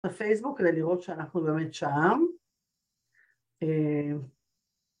בפייסבוק כדי לראות שאנחנו באמת שם.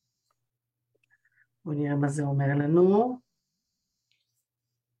 בואו נראה מה זה אומר לנו.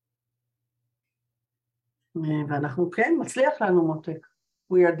 ואנחנו כן, מצליח לנו מותק.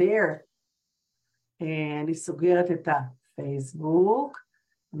 We are there. אני סוגרת את הפייסבוק,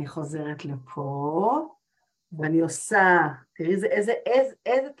 אני חוזרת לפה, ואני עושה, תראי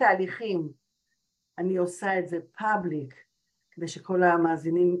איזה תהליכים. אני עושה את זה פאבליק, כדי שכל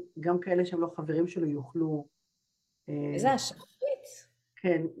המאזינים, גם כאלה שהם לא חברים שלו, יוכלו... איזה השחרית.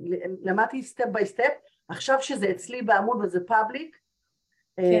 כן, למדתי סטפ ביי סטפ, עכשיו שזה אצלי בעמוד וזה פאבליק,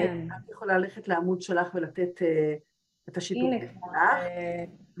 כן. את יכולה ללכת לעמוד שלך ולתת את השיתוף הנה שלך, כבר.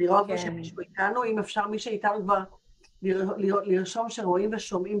 לראות כן. שמישהו איתנו, אם אפשר מי שאיתנו כבר לרשום שרואים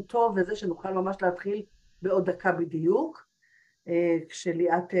ושומעים טוב, וזה שנוכל ממש להתחיל בעוד דקה בדיוק,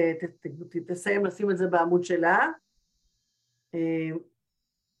 כשליאת תסיים לשים את זה בעמוד שלה,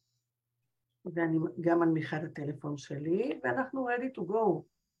 ואני גם מנמיכה את הטלפון שלי, ואנחנו ready to go.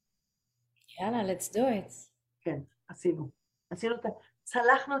 יאללה, let's do it. כן, עשינו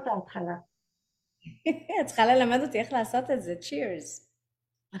צלחנו את ההתחלה. את צריכה ללמד אותי איך לעשות את זה, cheers.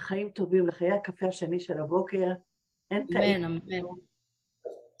 לחיים טובים, לחיי הקפה השני של הבוקר, אין תאים. אמן, אמן.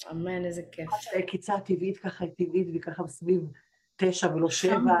 אמן, איזה כיף. קיצה טבעית ככה, טבעית וככה סביב 9 ולא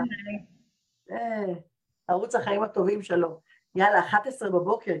 7. ערוץ החיים הטובים שלו. יאללה, 11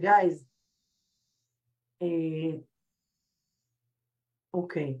 בבוקר, גייז.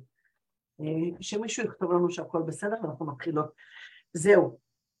 אוקיי. שמישהו יכתוב לנו שהכל בסדר, ואנחנו מתחילות. זהו.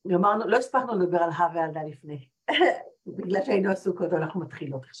 גמרנו, לא הספקנו לדבר על ועלדה לפני. בגלל שהיינו עסוקות, אנחנו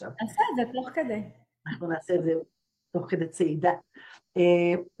מתחילות עכשיו. נעשה את זה תוך כדי. אנחנו נעשה את זה תוך כדי צעידה.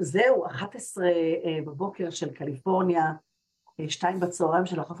 זהו, 11 בבוקר של קליפורניה, 2 בצהריים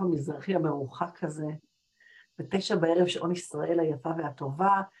של החוף המזרחי המרוחק הזה, ו9 בערב שעון ישראל היפה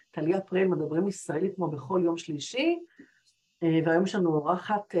והטובה. טליה פריאל מדברים ישראלית כמו בכל יום שלישי, והיום יש לנו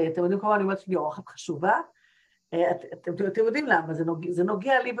אורחת, אתם יודעים כמה אני אומרת שלי אורחת חשובה, אתם יודעים למה, זה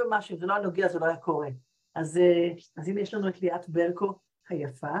נוגע לי במשהו, זה לא נוגע, זה לא היה קורה. אז הנה יש לנו את ליאת ברקו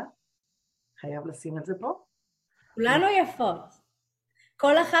היפה, חייב לשים את זה פה. כולנו יפות.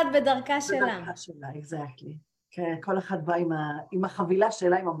 כל אחת בדרכה שלה. בדרכה שלה, exactly. כן, כל אחת באה עם החבילה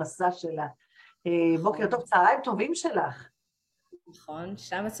שלה, עם המסע שלה. בוקר טוב, צהריים טובים שלך. נכון,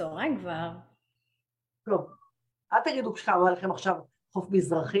 שם הצהריים כבר. טוב, אל תגידו כשקרה לכם עכשיו חוף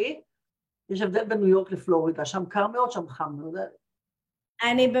מזרחי, יש הבדל בין ניו יורק לפלורידה, שם קר מאוד, שם חם מאוד.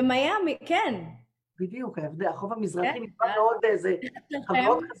 אני במיימי, כן. בדיוק, ההבדל, החוף המזרחי נקבע מאוד איזה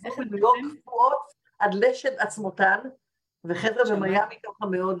חברות חזרו בניו יורק קפואות עד לשד עצמותן, וחבר'ה במיימי ככה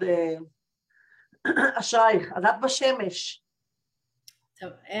מאוד אשרייך, אז את בשמש. טוב,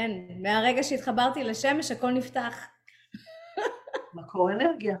 אין, מהרגע שהתחברתי לשמש הכל נפתח. מקור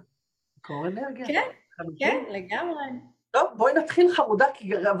אנרגיה, מקור אנרגיה. כן, כן, לגמרי. טוב, בואי נתחיל חמודה,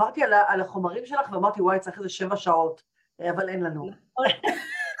 כי עברתי על החומרים שלך ואמרתי, וואי, צריך איזה 7 שעות, אבל אין לנו.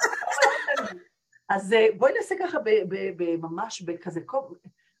 אז בואי נעשה ככה ממש בכזה,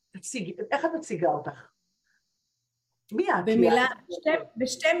 איך את מציגה אותך? מי את? במילה,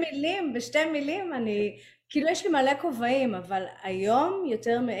 בשתי מילים, אני, כאילו יש לי מלא כובעים, אבל היום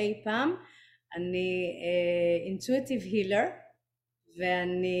יותר מאי פעם, אני intuitive healer,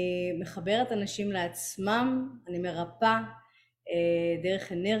 ואני מחברת אנשים לעצמם, אני מרפאה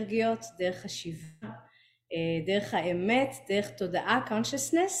דרך אנרגיות, דרך חשיבה, דרך האמת, דרך תודעה,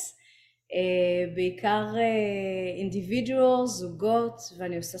 consciousness, בעיקר individuals, זוגות,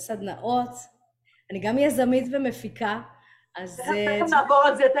 ואני עושה סדנאות, אני גם יזמית ומפיקה, אז... תכף נעבור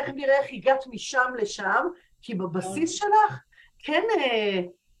על זה, תכף נראה איך הגעת משם לשם, כי בבסיס שלך, כן,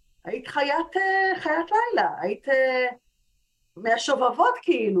 היית חיית לילה, היית מהשובבות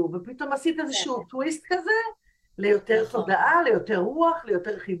כאילו, ופתאום עשית איזשהו טוויסט כזה, ליותר תודעה, ליותר רוח,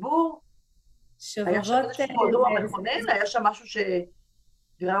 ליותר חיבור. היה שם איזשהו אירוע מכונן, היה שם משהו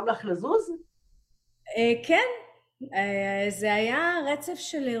שגרם לך לזוז? כן, זה היה רצף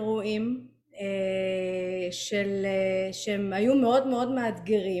של אירועים, שהם היו מאוד מאוד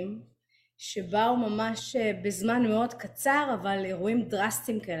מאתגרים, שבאו ממש בזמן מאוד קצר, אבל אירועים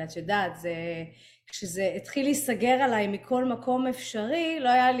דרסטיים כאלה, את יודעת, כשזה התחיל להיסגר עליי מכל מקום אפשרי, לא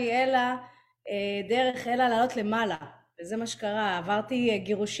היה לי דרך אלא לעלות למעלה, וזה מה שקרה, עברתי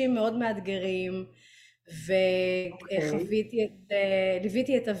גירושים מאוד מאתגרים,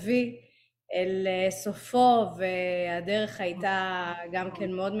 ליוויתי את אבי אל סופו, והדרך הייתה גם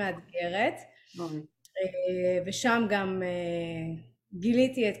כן מאוד מאתגרת, ושם גם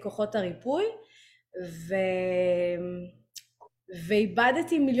גיליתי את כוחות הריפוי,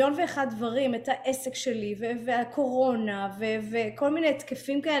 ואיבדתי מיליון ואחד דברים, את העסק שלי, והקורונה, וכל מיני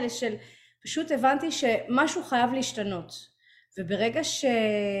התקפים כאלה של, פשוט הבנתי שמשהו חייב להשתנות. וברגע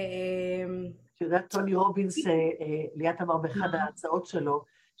את יודעת, טוני רובינס, ליאת אמר באחד ההצעות שלו,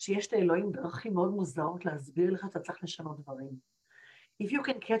 שיש לאלוהים דרכים מאוד מוזרות להסביר לך שאתה צריך לשנות דברים. If you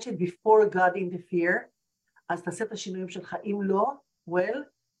can catch it before God interfere, אז תעשה את השינויים שלך. אם לא, well,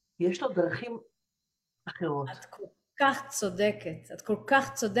 יש לו דרכים אחרות. את כל כך צודקת, את כל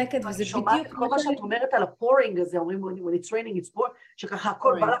כך צודקת, וזה בדיוק... אני שומעת כל מה שאת אומרת על הפורינג הזה, אומרים, when it's raining, it's pouring, שככה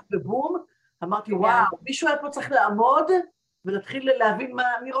הכל בא לך בבום, אמרתי, וואו, מישהו היה פה צריך לעמוד, ולהתחיל להבין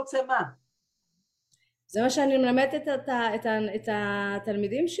מי רוצה מה. זה מה שאני מלמדת את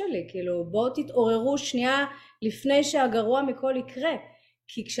התלמידים שלי, כאילו בואו תתעוררו שנייה לפני שהגרוע מכל יקרה,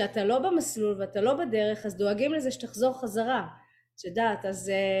 כי כשאתה לא במסלול ואתה לא בדרך, אז דואגים לזה שתחזור חזרה. את יודעת,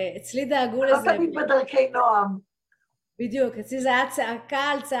 אז אצלי דאגו לזה... לא תמיד בדרכי נועם. בדיוק, אצלי זה היה צעקה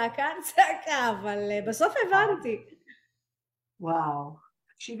על צעקה על צעקה, אבל בסוף הבנתי. וואו,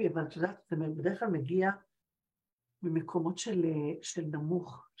 תקשיבי, אבל את יודעת, זה בדרך כלל מגיע ממקומות של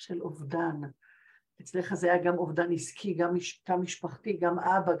נמוך, של אובדן. אצלך זה היה גם אובדן עסקי, גם משפחתי, גם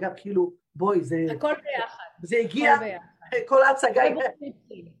אבא, גם כאילו, בואי, זה... הכל ביחד. זה הגיע, כל ההצגה...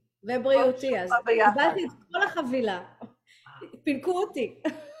 ובריאותי, אז קיבלתי את כל החבילה. פינקו אותי.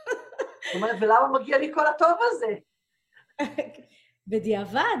 זאת אומרת, ולמה מגיע לי כל הטוב הזה?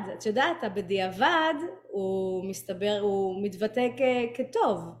 בדיעבד, את יודעת, בדיעבד הוא מסתבר, הוא מתבטא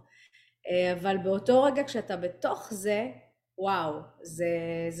כטוב, אבל באותו רגע כשאתה בתוך זה, וואו,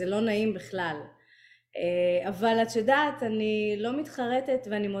 זה לא נעים בכלל. אבל את יודעת, אני לא מתחרטת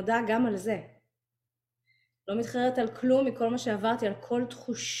ואני מודה גם על זה. לא מתחרטת על כלום מכל מה שעברתי, על כל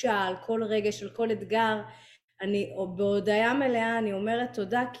תחושה, על כל רגש, על כל אתגר. או בהודעה מלאה אני אומרת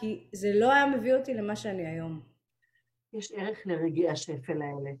תודה, כי זה לא היה מביא אותי למה שאני היום. יש ערך לרגעי השפל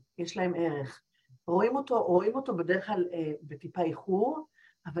האלה, יש להם ערך. רואים אותו בדרך כלל בטיפה איחור,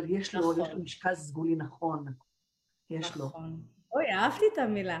 אבל יש לו משקל סגולי נכון. יש לו. נכון. אוי, אהבתי את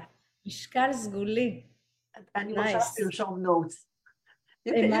המילה. משקל סגולי. אני רוצה לרשום נוטס.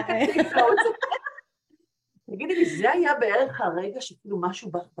 תגידי לי, זה היה בערך הרגע שכאילו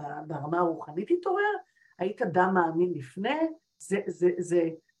משהו ברמה הרוחנית התעורר? היית אדם מאמין לפני? זה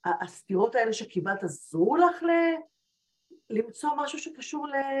הסתירות האלה שקיבלת עזרו לך למצוא משהו שקשור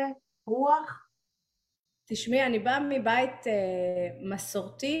לרוח? תשמעי, אני באה מבית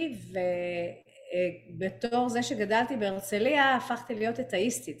מסורתי, ובתור זה שגדלתי בהרצליה, הפכתי להיות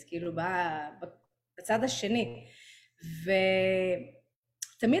אתאיסטית, כאילו בצד השני.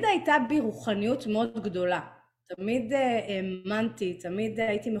 ותמיד הייתה בי רוחניות מאוד גדולה. תמיד האמנתי, תמיד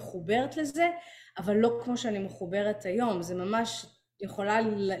הייתי מחוברת לזה, אבל לא כמו שאני מחוברת היום. זה ממש יכולה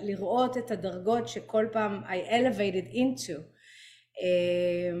לראות את הדרגות שכל פעם I elevated into.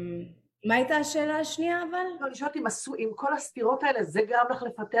 מה הייתה השאלה השנייה אבל? לא, אני שואלת אם כל הסתירות האלה, זה גרם לך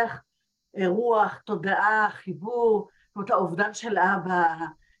לפתח רוח, תודעה, חיבור, זאת אומרת, האובדן של אבא,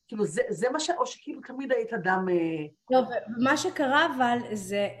 כאילו זה מה או שכאילו תמיד היית אדם... לא, ומה שקרה אבל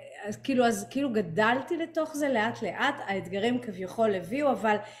זה, אז כאילו גדלתי לתוך זה לאט לאט, האתגרים כביכול הביאו,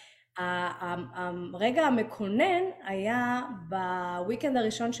 אבל הרגע המקונן היה בוויקנד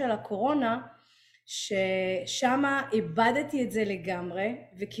הראשון של הקורונה, ששם איבדתי את זה לגמרי,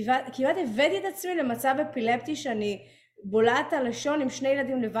 וכמעט הבאתי את עצמי למצב אפילפטי שאני בולעת הלשון עם שני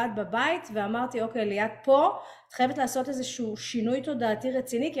ילדים לבד בבית, ואמרתי, אוקיי, ליאת פה, את חייבת לעשות איזשהו שינוי תודעתי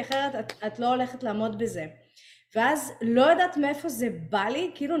רציני, כי אחרת את לא הולכת לעמוד בזה. ואז לא יודעת מאיפה זה בא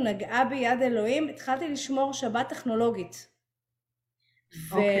לי, כאילו נגעה ביד אלוהים, התחלתי לשמור שבת טכנולוגית.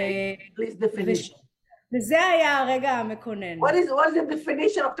 אוקיי, please definition. וזה היה הרגע המקונן. What is the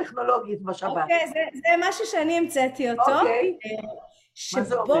definition of טכנולוגית בשבת? אוקיי, זה משהו שאני המצאתי אותו. אוקיי.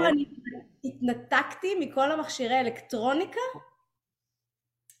 שבו אני התנתקתי מכל המכשירי האלקטרוניקה,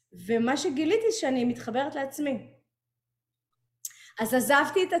 ומה שגיליתי שאני מתחברת לעצמי. אז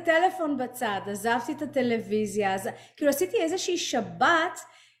עזבתי את הטלפון בצד, עזבתי את הטלוויזיה, כאילו עשיתי איזושהי שבת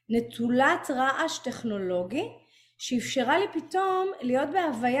נטולת רעש טכנולוגי, שאפשרה לי פתאום להיות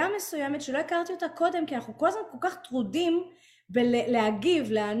בהוויה מסוימת שלא הכרתי אותה קודם, כי אנחנו כל הזמן כל כך טרודים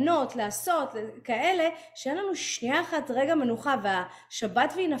בלהגיב, לענות, לעשות, כאלה, שאין לנו שנייה אחת רגע מנוחה,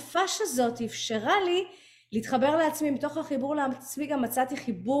 והשבת והנפש הזאת אפשרה לי להתחבר לעצמי. מתוך החיבור לעצמי גם מצאתי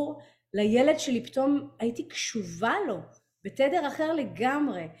חיבור לילד שלי, פתאום הייתי קשובה לו, בתדר אחר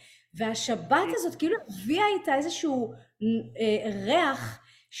לגמרי, והשבת הזאת כאילו הביאה איתה איזשהו ריח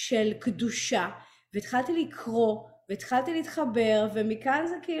של קדושה, והתחלתי לקרוא, והתחלתי להתחבר, ומכאן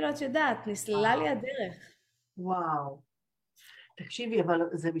זה כאילו, את יודעת, נסללה לי הדרך. וואו. תקשיבי, אבל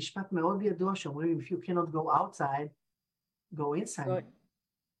זה משפט מאוד ידוע שאומרים, if you cannot go outside, go inside.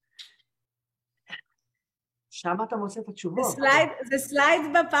 שם אתה מוצא את התשובות. זה סלייד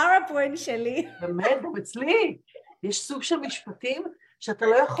בפאורפוינט שלי. באמת, גם אצלי. יש סוג של משפטים שאתה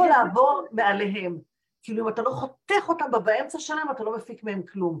לא יכול לעבור מעליהם. כאילו, אם אתה לא חותך אותם באמצע שלהם, אתה לא מפיק מהם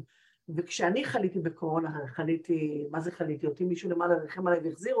כלום. וכשאני חליתי בקורונה, מה זה חליתי? אותי מישהו למעלה רחם עליי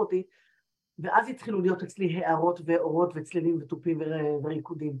והחזיר אותי, ואז התחילו להיות אצלי הערות ואורות וצלילים וטופים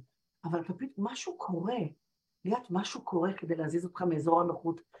וריקודים. אבל פתאום משהו קורה, ליאת, משהו קורה כדי להזיז אותך מאזור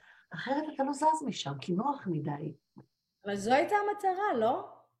הנוחות, אחרת אתה לא זז משם, כי נוח מדי. אבל זו הייתה המטרה, לא?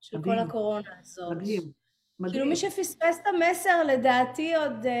 של מדהים, כל הקורונה הזאת. מדהים, מדהים. כאילו מי שפספס את המסר לדעתי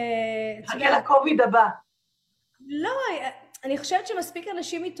עוד... חכה לקוביד הבא. לא, אני חושבת שמספיק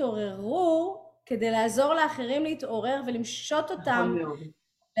אנשים התעוררו כדי לעזור לאחרים להתעורר ולמשות אותם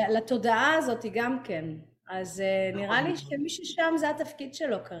לתודעה הזאת גם כן. אז נראה לי שמי ששם זה התפקיד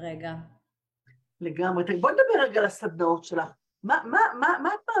שלו כרגע. לגמרי. בוא נדבר רגע על הסדנאות שלך. מה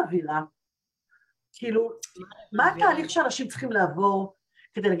את מעבירה? כאילו, מה התהליך שאנשים צריכים לעבור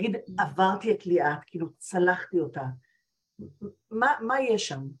כדי להגיד, עברתי את ליאת, כאילו, צלחתי אותה? מה יש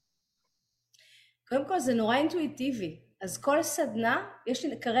שם? קודם כל, זה נורא אינטואיטיבי. אז כל סדנה, יש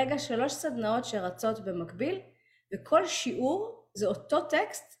לי כרגע 3 סדנאות שרצות במקביל, וכל שיעור זה אותו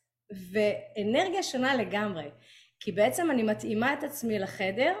טקסט ואנרגיה שונה לגמרי. כי בעצם אני מתאימה את עצמי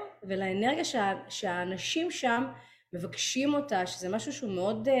לחדר, ולאנרגיה שהאנשים שם מבקשים אותה, שזה משהו שהוא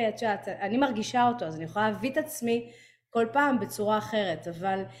מאוד, אני מרגישה אותו, אז אני יכולה להביא את עצמי כל פעם בצורה אחרת,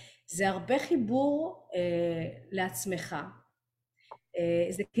 אבל זה הרבה חיבור לעצמך.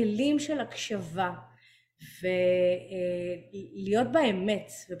 זה כלים של הקשבה, ולהיות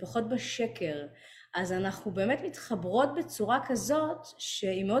באמת, ופחות בשקר. אז אנחנו באמת מתחברות בצורה כזאת,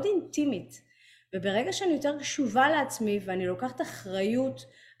 שהיא מאוד אינטימית. וברגע שאני יותר קשובה לעצמי, ואני לוקחת אחריות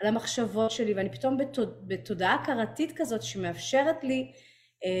על המחשבות שלי, ואני פתאום בתודעה הכרתית כזאת, שמאפשרת לי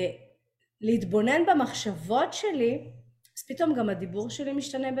להתבונן במחשבות שלי, אז פתאום גם הדיבור שלי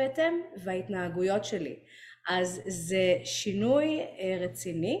משתנה בהתאם, וההתנהגויות שלי. אז זה שינוי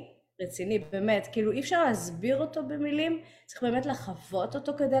רציני, באמת, כאילו אי אפשר להסביר אותו במילים, צריך באמת לחוות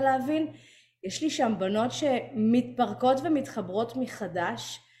אותו כדי להבין. יש לי שם בנות שמתפרקות ומתחברות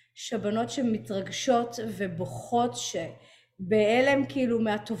מחדש, שבנות שמתרגשות ובוכות שבהלם כאילו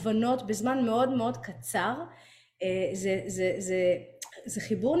מהתובנות בזמן מאוד מאוד קצר. זה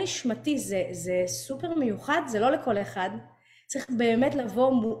חיבור נשמתי, זה סופר מיוחד, זה לא לכל אחד. צריך באמת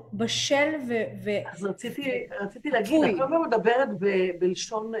לבוא בשל אז רציתי להגיד, את לא מדברת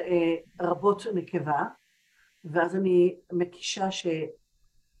בלשון רבות נקבה, ואז אני מקישה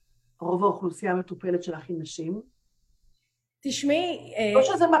שרוב האוכלוסייה המטופלת שלך היא נשים. תשמעי... לא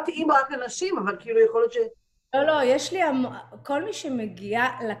שזה מתאים רק לנשים, אבל כאילו יכול להיות ש... לא, יש לי... כל מי שמגיע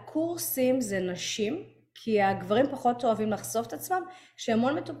לקורסים זה נשים, כי הגברים פחות אוהבים לחשוף את עצמם,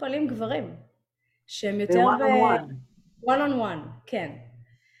 שהמון מטופלים גברים, שהם יותר one on one, כן.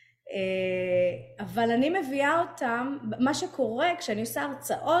 אבל אני מביאה אותם, מה שקורה כשאני עושה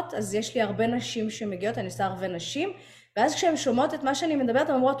הרצאות, אז יש לי הרבה נשים שמגיעות, אני עושה הרבה נשים, ואז כשהן שומעות את מה שאני מדברת,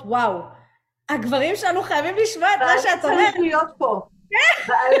 הן אומרות, וואו, הגברים שלנו חייבים לשמוע את מה שאת אומרת. צריך להיות פה.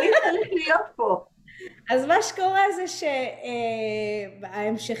 בעלי צריך להיות פה. אז מה שקורה זה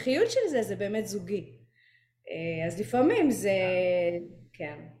שההמשכיות של זה באמת זוגי. אז לפעמים זה,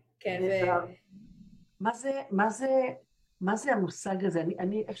 כן. מה זה המושג הזה?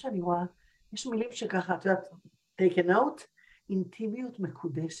 איך שאני רואה, יש מילים שככה, את יודעת, take a note, אינטימיות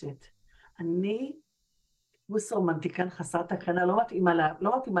מקודשת. אני רומנטיקן חסר תקנה, לא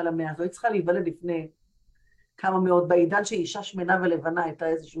מתאימה למאה, זו היא צריכה להיוולד לפני כמה מאות, בעידן שאישה שמנה ולבנה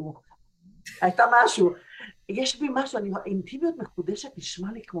הייתה משהו. יש בי משהו, אינטימיות מקודשת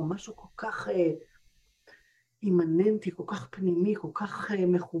נשמע לי כמו משהו כל כך אימננטי, כל כך פנימי, כל כך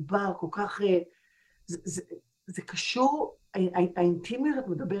מחובר, כל כך... זה קשור, האינטימיות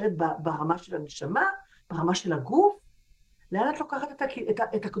מדברת ברמה של הנשמה, ברמה של הגוף, לאן את לוקחת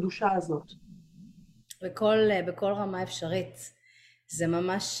את הקדושה הזאת? בכל רמה אפשרית. זה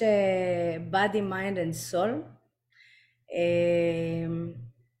ממש body, mind and soul.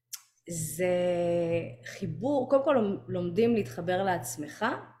 זה חיבור, קודם כל לומדים להתחבר לעצמך,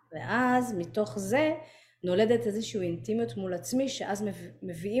 ואז מתוך זה נולדת איזושהי אינטימיות מול עצמי, שאז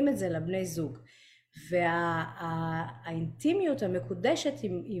מביאים את זה לבני זוג. והאינטימיות המקודשת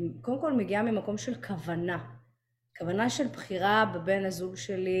היא קודם כל מגיעה ממקום של כוונה של בחירה בבן הזוג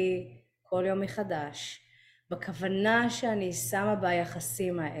שלי כל יום מחדש, בכוונה שאני שמה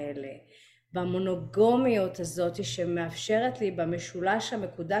ביחסים האלה, במונוגומיות הזאת שמאפשרת לי במשולש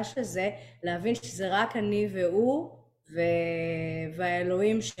המקודש הזה להבין שזה רק אני והוא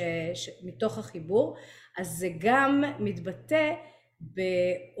והאלוהים מתוך החיבור, אז זה גם מתבטא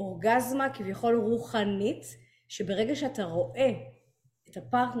באורגזמה כביכול רוחנית, שברגע שאתה רואה את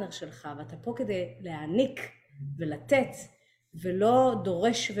הפרטנר שלך ואתה פה כדי להעניק ולתת, ולא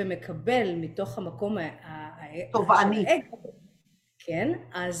דורש ומקבל מתוך המקום של תובעני. האגו, כן?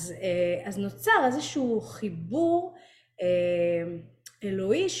 אז נוצר איזשהו חיבור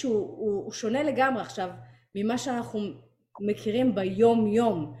אלוהי שהוא שונה לגמרי עכשיו ממה שאנחנו מכירים ביום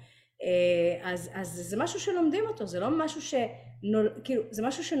יום. אז זה משהו שלומדים אותו, זה לא משהו כאילו, זה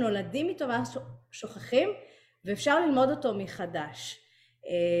משהו שנולדים איתו ואז שוכחים, ואפשר ללמוד אותו מחדש.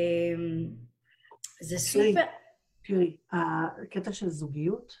 זה סופר... תראי, הקטע של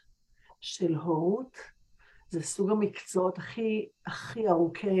זוגיות, של הורות, זה סוג המקצועות הכי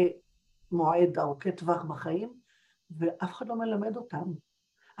ארוכי מועד, ארוכי טווח בחיים, ואף אחד לא מלמד אותם.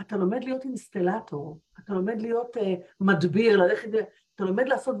 אתה לומד להיות אינסטלטור, אתה לומד להיות מדביר, אתה לומד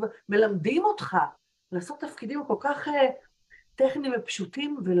לעשות, מלמדים אותך לעשות תפקידים כל כך טכניים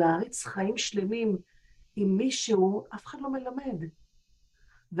ופשוטים, ולהריץ חיים שלמים עם מישהו, אף אחד לא מלמד.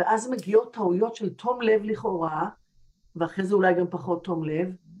 ואז מגיעות טעויות של תום לב לכאורה, ואחרי זה אולי גם פחות תום לב,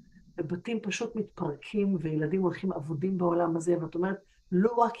 ובתים פשוט מתפרקים, וילדים הולכים עבודים בעולם הזה, ואת אומרת,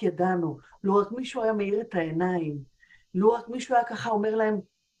 לא רק ידענו, לא רק מישהו היה מאיר את העיניים, לא רק מישהו היה ככה אומר להם,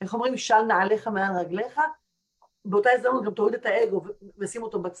 איך אומרים, של נעליך מעל רגליך, באותה הזדמנות גם תוריד את האגו ושים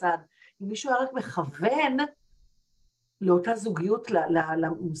אותו בצד. אם מישהו היה רק מכוון לאותה זוגיות,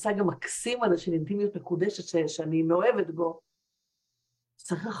 למושג המקסים הזה של אינטימיות מקודשת שאני מאוהבת בו,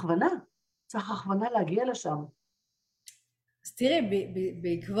 צריך הכוונה להגיע לשם. אז תראי,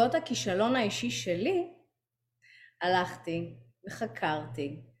 בעקבות הכישלון האישי שלי, הלכתי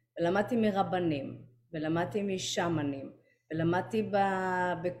וחקרתי, ולמדתי מרבנים, ולמדתי משמנים, ולמדתי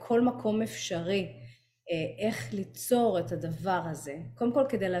בכל מקום אפשרי איך ליצור את הדבר הזה, קודם כל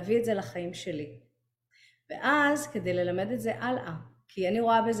כדי להביא את זה לחיים שלי, ואז כדי ללמד את זה הלאה, כי אני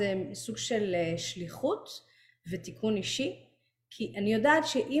רואה בזה סוג של שליחות ותיקון אישי, כי אני יודעת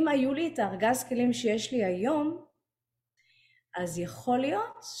שאם היו לי את הארגז כלים שיש לי היום, אז יכול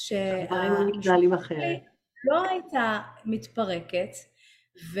להיות שהמשפחה לא הייתה מתפרקת,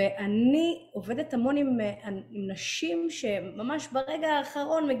 ואני עובדת המון עם נשים שממש ברגע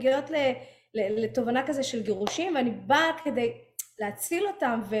האחרון מגיעות לתובנה כזה של גירושים, ואני באה כדי להציל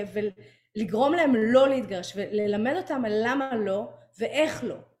אותם ולגרום להם לא להתגרש, וללמד אותם על למה לא ואיך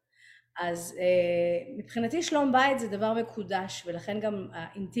לא. אז מבחינתי שלום בית זה דבר מקודש, ולכן גם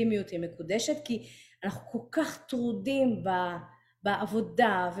האינטימיות היא מקודשת, כי אנחנו כל כך טרודים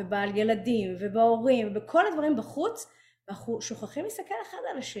בעבודה ובילדים ובהורים ובכל הדברים בחוץ, ואנחנו שוכחים להסתכל אחד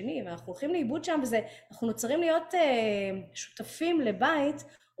על השני, ואנחנו הולכים לאיבוד שם, ואנחנו נוצרים להיות שותפים לבית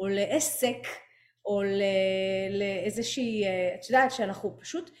או לעסק או לאיזושהי, את יודעת שאנחנו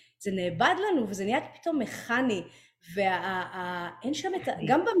פשוט, זה נאבד לנו וזה נהיה פתאום מכני, ואין שם את,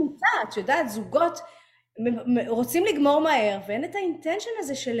 גם במיטה, את יודעת, זוגות רוצים לגמור מהר, ואין את האינטנשן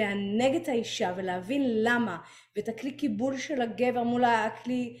הזה של לענג את האישה ולהבין למה, ואת הכלי קיבול של הגבר מול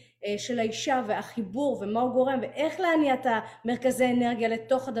הכלי של האישה, והחיבור ומה הוא גורם, ואיך להניע את המרכזי אנרגיה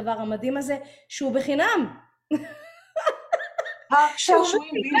לתוך הדבר המדהים הזה, שהוא בחינם. פארק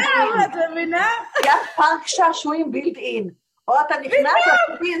שעשועים בילד אין. את מבינה? פארק שעשועים בילד אין. או אתה נכנס,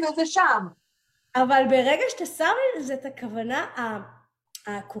 אתה מבין איזה שם. אבל ברגע שאתה שם לזה את הכוונה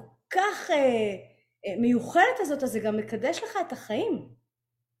הכל כך מיוחדת הזאת, אז זה גם מקדש לך את החיים.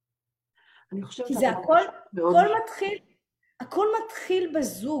 אני חושבת כי זה הכל מתחיל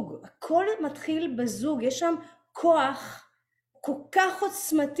בזוג, הכל מתחיל בזוג, יש שם כוח כל כך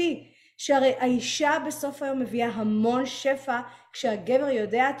עוצמתי, שהרי האישה בסוף היום מביאה המון שפע, כשהגבר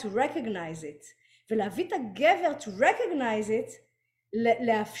יודע to recognize it, ולהביא את הגבר to recognize it,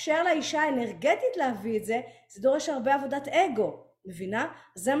 לאפשר לאישה האנרגטית להביא את זה, זה דורש הרבה עבודת אגו, מבינה?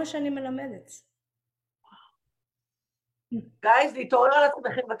 זה מה שאני מלמדת. גייז, להתעורר על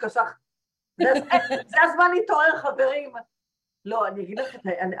עצמכם בבקשה. זה הזמן להתעורר, חברים. לא, אני אגיד לך,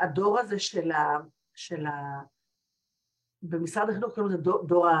 הדור הזה במשרד החינוך, קוראים לזה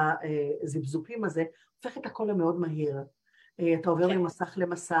דור הזבזופים הזה, הופך את הכל למאוד מהיר. אתה עובר ממסך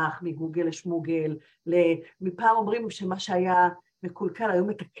למסך, מגוגל לשמוגל, מפעם אומרים שמה שהיה מקולקל, היום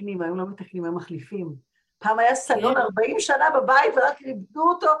מתקנים, היום לא מתקנים, היום מחליפים. פעם היה סלון 40 שנה בבית, ורק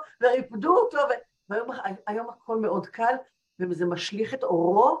ריפדו אותו, והיום הכל מאוד קל, וזה משליך את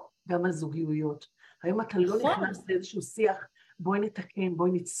אורו גם על זוגיות. היום אתה לא נכנס לאיזשהו שיח, בואי נתקן,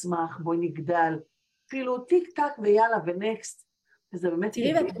 בואי נצמח, בואי נגדל, כאילו טיק טק ויאללה ונקסט. וזה באמת...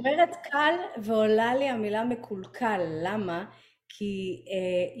 תראי, ואת אומרת קל, ועולה לי המילה מקולקל, למה? כי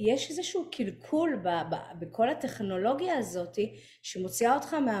יש איזשהו קלקול בכל הטכנולוגיה הזאת שמוציאה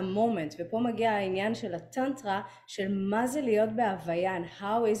אותך מהמומנט, ופה מגיע העניין של הטנטרה, של מה זה להיות בהוויה, and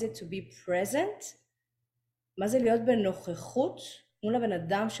how is it to be present, מה זה להיות בנוכחות מול הבן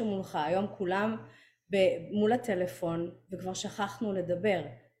אדם שמולך. היום כולם מול הטלפון וכבר שכחנו לדבר,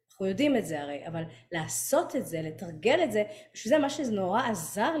 אנחנו יודעים את זה הרי, אבל לעשות את זה, לתרגל את זה, בשביל זה מה שזה נורא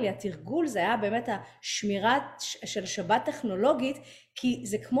עזר לי, התרגול, זה היה באמת השמירה של שבת טכנולוגית, כי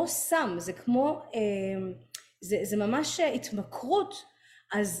זה כמו סם, זה כמו, זה ממש התמכרות.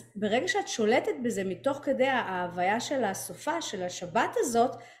 אז ברגע שאת שולטת בזה מתוך כדי ההוויה של הסופה, של השבת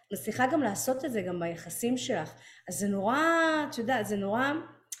הזאת, מצליחה גם לעשות את זה גם ביחסים שלך. אז זה נורא, את יודעת, זה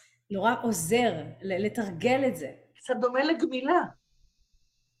נורא עוזר לתרגל את זה. קצת דומה לגמילה.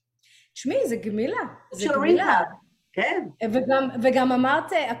 תשמעי, זה גמילה. זה גמילה. כן. וגם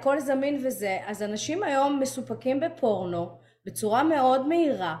אמרת, הכל זמין וזה, אז אנשים היום מסופקים בפורנו, בצורה מאוד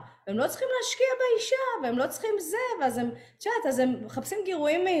מהירה, והם לא צריכים להשקיע באישה, והם לא צריכים זה, ואז הם, תשעת, אז הם מחפשים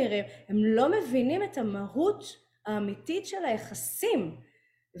גירויים מהירים, הם לא מבינים את המהות האמיתית של היחסים,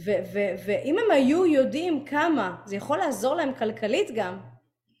 ואם הם היו יודעים כמה, זה יכול לעזור להם כלכלית גם.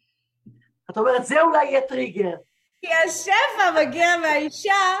 את אומרת, זה אולי יהיה טריגר. כי השפע מגיע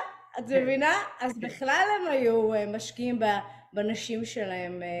מהאישה, את מבינה? אז בכלל הם היו משקיעים בנשים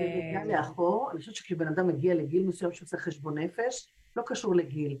שלהם. וגם לאחור, אני חושבת שכשבן אדם מגיע לגיל מסוים שעושה חשבון נפש, לא קשור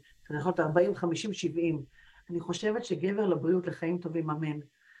לגיל, זה יכול להיות 40, 50, 70. אני חושבת שגבר לבריאות לחיים טובים, אמן.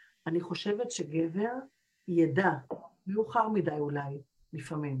 אני חושבת שגבר ידע, מאוחר מדי אולי,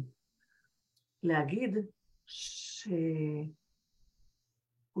 לפעמים, להגיד שהוא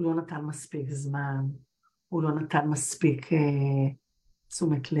לא נתן מספיק זמן, הוא לא נתן מספיק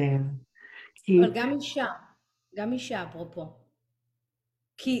תשומת לב. אבל גם אישה, אפרופו.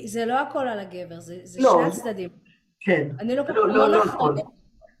 כי זה לא הכל על הגבר, זה שני הצדדים. כן,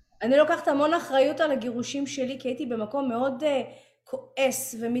 אני לוקחת המון אחריות על הגירושים שלי, כי הייתי במקום מאוד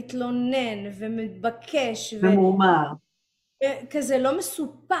כועס ומתלונן ומתבקש. ומומר. כזה לא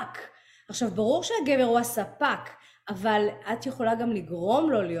מסופק. עכשיו, ברור שהגבר הוא הספק, אבל את יכולה גם לגרום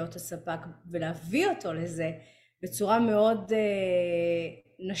לו להיות הספק ולהביא אותו לזה בצורה מאוד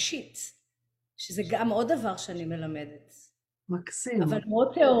נשית, שזה גם עוד דבר שאני מלמדת. מקסים. אבל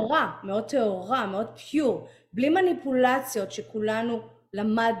מאוד תאורה, מאוד תאורה, מאוד פיור, בלי מניפולציות שכולנו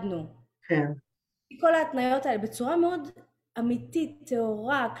למדנו. כן. כל ההתניות האלה, בצורה מאוד אמיתית,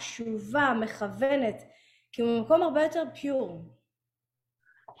 תאורה, קשובה, מכוונת, כי הוא במקום הרבה יותר פיור.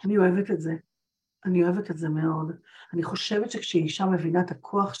 אני אוהבת את זה. אני אוהבת את זה מאוד. אני חושבת שכשאישה מבינה את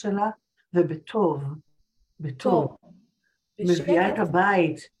הכוח שלה, ובטוב, מביאה את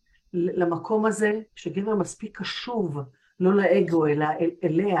הבית למקום הזה, שגבר מספיק קשוב, לא לאגו, אלא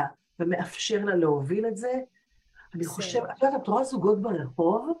אליה, ומאפשר לה להוביל את זה, אני חושבת, את יודעת, את רואה זוגות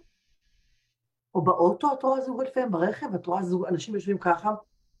ברחוב, או באוטו, את רואה זוגות לפעמים ברכב, את רואה אנשים יושבים ככה,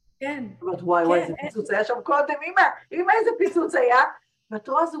 כן. וואי, איזה פיצוץ היה שם קודם, אמא, איזה פיצוץ היה, ואת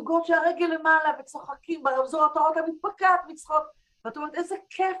רואה זוגות שהרגל למעלה, וצוחקים ברמזור, אתה רואה אותה מתפקעת, מצחוק, ואת אומרת,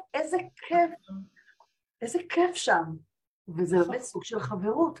 איזה כיף שם, וזה באמת סוג של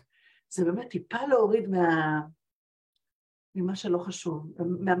חברות, זה באמת טיפה להוריד ממה שלא חשוב,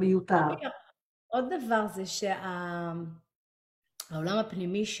 מהמיותר. עוד דבר זה שהעולם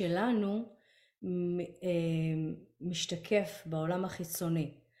הפנימי שלנו משתקף בעולם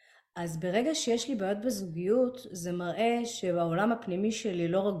החיצוני. אז ברגע שיש לי בעיות בזוגיות, זה מראה שבעולם הפנימי שלי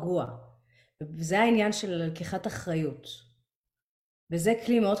לא רגוע. וזה העניין של לקיחת אחריות. וזה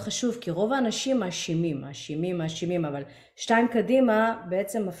כלי מאוד חשוב, כי רוב האנשים מאשימים, אבל 2 קדימה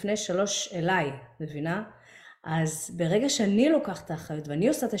בעצם מפנה 3 אליי, מבינה? אז ברגע שאני לוקחת את האחריות ואני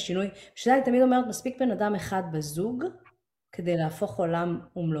עושה את השינוי, בשביל אני תמיד אומרת, מספיק בן אדם אחד בזוג, כדי להפוך עולם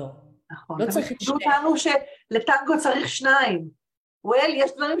ומלואו. נכון. לא צריך את 2. אותנו שלטנגו צריך 2.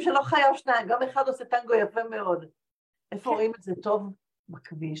 יש דברים שלא חייב 2, גם אחד עושה טנגו יפה מאוד. איפה רואים את זה טוב?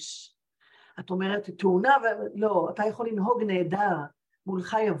 בכביש. את אומרת, תאונה, לא, אתה יכול לנהוג נהדר,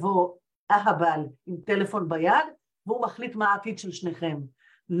 מולך יבוא אהבל עם טלפון ביד, והוא מחליט מה העתיד של שניכם.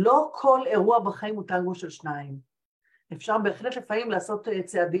 לא כל אירוע בחיים הוא טנגו של 2. אפשר בהחלט לפעמים לעשות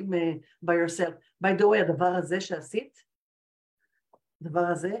צעדים by yourself. by the way, הדבר הזה שעשית, הדבר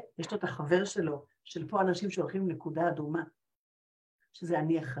הזה, יש לו את החבר שלו, של פה אנשים שהולכים לנקודה אדומה, שזה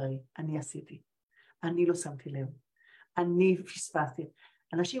אני אחראי, אני עשיתי, אני לא שמתי לב, אני פספסתי.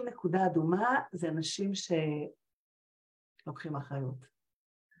 אנשים נקודה אדומה זה אנשים שלוקחים אחריות.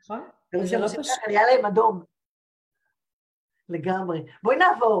 נכון? זה לא פשוט. היה להם אדום. לגמרי. בואי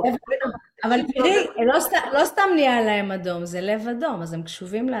נעבור. אבל תראי, לא סתם נהיה להם אדום, זה לב אדום, אז הם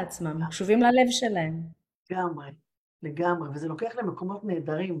קשובים לעצמם, קשובים ללב שלהם. לגמרי. לגמרי, וזה לוקח למקומות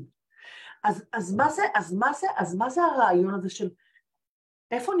נהדרים. אז מה זה הרעיון הזה של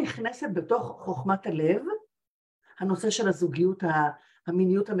איפה נכנסת בתוך חוכמת הלב, הנושא של הזוגיות,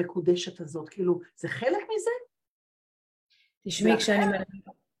 המיניות המקודשת הזאת, כאילו, זה חלק מזה? תשמעי,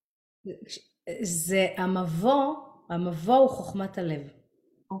 זה המבוא הוא חוכמת הלב.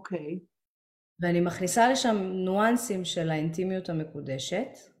 אוקיי. ואני מכניסה לשם ניואנסים של האינטימיות המקודשת,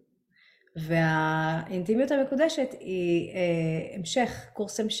 והאינטימיות המקודשת היא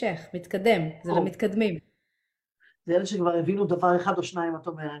קורס המשך, מתקדם, זה למתקדמים. זה אלה שכבר הבינו דבר אחד או שניים, את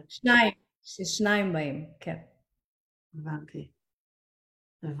אומרת. שניים באים, כן.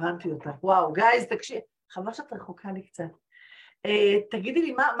 הבנתי אותך. וואו, גייז, תקשיב, חבל שאת רחוקה לי קצת. תגידי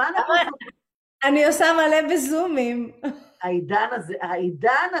לי, מה אנחנו... אני עושה מלא בזומים.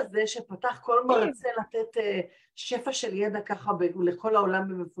 העידן הזה שפתח כל מרצה לתת שפע של ידע ככה לכל העולם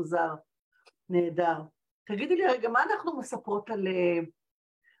במפוזר. נהדר. תגידי לי רגע, מה אנחנו מספרות על...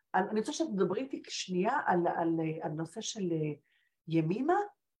 אני רוצה שאת מדברי איתי שנייה על נושא של ימימה.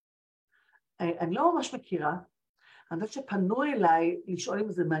 אני לא ממש מכירה. אני יודעת שפנו אליי לשאול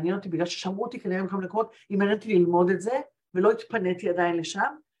אם זה מעניין אותי, בגלל ששמעו אותי כנראה מכם לקרות, אם מעניין אותי ללמוד את זה, ולא התפניתי עדיין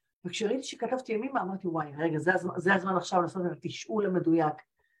לשם. וכשראיתי שכתבתי ימימה, אמרתי, וואי, רגע, זה הזמן עכשיו לעשות את התשאול המדויק.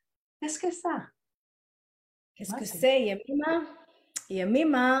 קסקסה. קסקסה,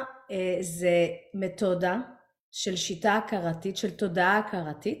 ימימה זה מתודה של שיטה הכרתית, של תודעה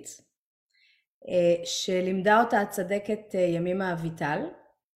הכרתית, שלימדה אותה הצדקת ימימה אביטל,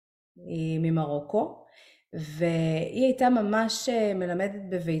 היא ממרוקו, והיא הייתה ממש מלמדת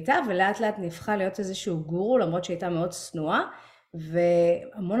בביתה, ולאט לאט נפחה להיות איזשהו גורו, למרות שהיא הייתה מאוד צנועה,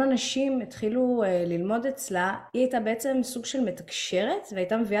 והמון אנשים התחילו ללמוד אצלה. היא הייתה בעצם סוג של מתקשרת,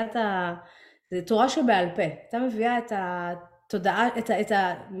 והייתה מביאה זה תורה שבעל פה, הייתה מביאה את התודעה, את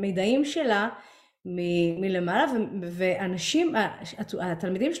המידעים שלה מלמעלה, ואנשים,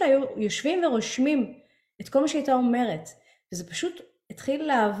 התלמידים שלה היו יושבים ורושמים את כל מה שהייתה אומרת, וזה פשוט התחיל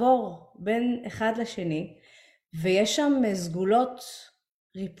לעבור בין אחד לשני, ויש שם סגולות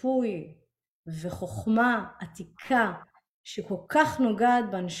ריפוי וחוכמה עתיקה, שכל כך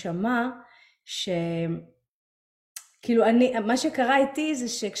נוגעת בנשמה, כאילו מה שקרה איתי זה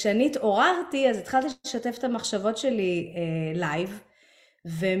שכשאני התעוררתי, אז התחלתי לשתף את המחשבות שלי לייב,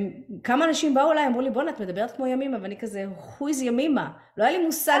 וכמה אנשים באו אליי, אמרו לי, בוא'נה, את מדברת כמו ימימה, ואני כזה, who is ימימה? לא היה לי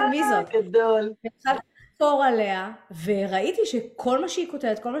מושג מי זאת. גדול. והתחלתי לקרוא עליה, וראיתי שכל מה שהיא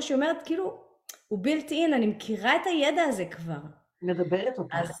כותבת, כל מה שהיא אומרת, כאילו, הוא built in, אני מכירה את הידע הזה כבר. מדברת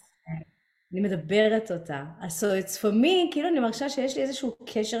אותה. אז אני מדברת אותה. אז so it's for me, כאילו אני מרגישה שיש לי איזשהו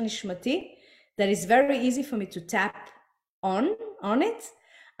קשר נשמתי, that is very easy for me to tap on it,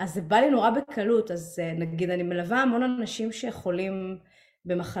 אז זה בא לי נורא בקלות. אז נגיד אני מלווה המון אנשים שיכולים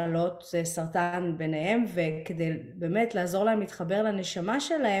במחלות, סרטן ביניהם, וכדי באמת לעזור להם להתחבר לנשמה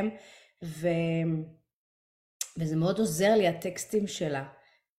שלהם, וזה מאוד עוזר לי הטקסטים שלה,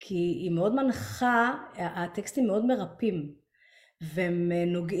 כי היא מאוד מנחה, הטקסטים מאוד מרפים, והם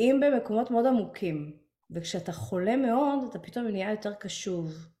נוגעים במקומות מאוד עמוקים, וכשאתה חולה מאוד, אתה פתאום נהיה יותר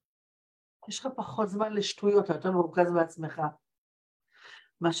קשוב. יש לך פחות זמן לשטויות, אתה יותר מרוכז בעצמך.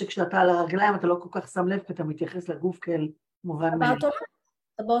 מה שכשאתה על הרגליים, אתה לא כל כך שם לב, כי אתה מתייחס לגוף כאל מובן מאליו.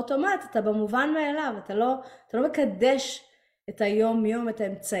 אתה באוטומט, אתה במובן מאליו, אתה לא מקדש את היום-יום, את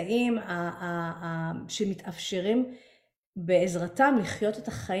האמצעים שמתאפשרים בעזרתם לחיות את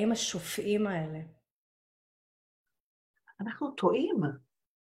החיים השופעים האלה.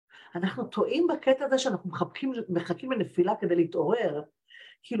 אנחנו טועים בקטע הזה שאנחנו מחכים לנפילה כדי להתעורר.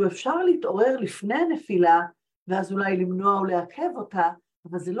 כאילו אפשר להתעורר לפני הנפילה, ואז אולי למנוע או לעכב אותה,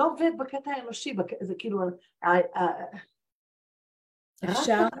 אבל זה לא עובד בקטע האנושי, זה כאילו...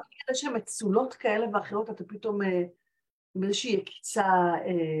 אפשר? רק כדי שמצולות כאלה ואחרות, אתה פתאום עם איזושהי יקיצה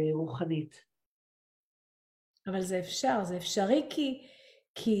רוחנית. אבל זה אפשרי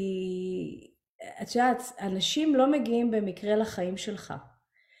כי את יודעת, אנשים לא מגיעים במקרה לחיים שלך.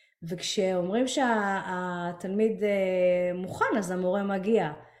 וכשאומרים שהתלמיד מוכן, אז המורה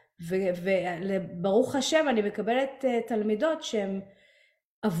מגיע. וברוך השם, אני מקבלת תלמידות שהם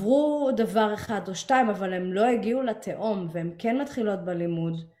עברו דבר אחד או שתיים, אבל הם לא הגיעו לתאום, והם כן מתחילות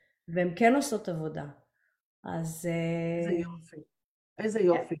בלימוד, והם כן עושות עבודה. אז... איזה יופי, איזה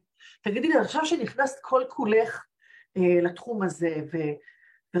יופי. תגידי לי, עכשיו שנכנסת כל כולך לתחום הזה,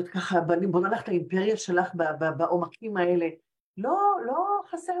 ואת ככה, בונה לך את האימפריה שלך בעומקים האלה, לא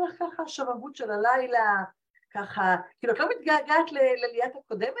חסר לך ככה השבבות של הלילה, ככה, כאילו את לא מתגעגעת לליאת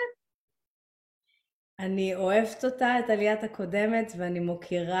הקודמת? אני אוהבת אותה, את ליאת הקודמת, ואני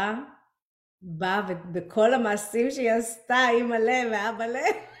מוקירה בה ובכל המעשים שהיא עשתה, אימא לב ואבא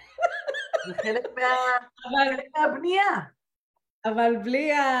לב. זה חלק אבל, מהבנייה. אבל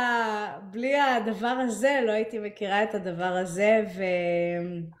בלי הדבר הזה, לא הייתי מכירה את הדבר הזה,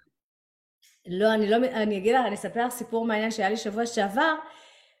 לא, אני אגיד לך, אני אספר לך סיפור מעניין שהיה לי שבוע שעבר.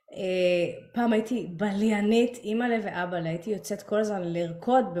 פעם הייתי בליינית, אימא'לה ואבא'לה, הייתי יוצאת כל הזמן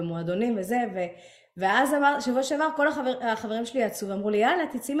לרקוד במועדונים וזה, ואז שבוע שעבר כל החברים שלי יצאו ואמרו לי, יאללה,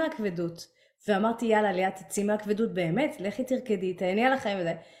 תצאי מהכבדות. ואמרתי, יאללה, ליאת, תצאי מהכבדות באמת, לכי תרקדי, תהני על החיים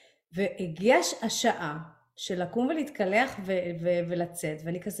וזה. והגיעה השעה של לקום ולהתקלח ולצאת,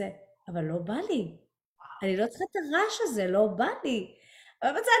 ואני כזה, אבל לא בא לי. אני לא צריכה את הרעש הזה, לא בא לי.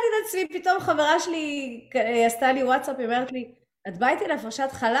 אבל מצאתי את עצמי, פתאום חברה שלי עשתה לי וואטסאפ, היא אומרת לי, את באה איתי להפרשת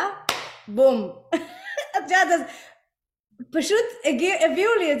חלה? בום. את יודעת, אז פשוט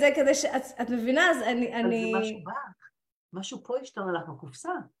הביאו לי את זה כדי שאת מבינה, אז אבל זה משהו בא, משהו פה השתנה לך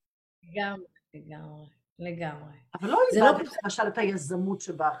בקופסה. לגמרי, לגמרי, לגמרי. אבל לא זה לא איבדת למשל את היזמות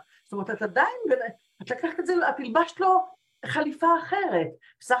שבך. זאת אומרת, את עדיין, את לקחת את זה, את הלבשת לו חליפה אחרת.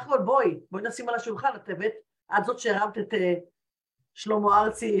 בסך הכל בואי נשים על השולחן, את הבאת, את זאת שהרמת את שלמה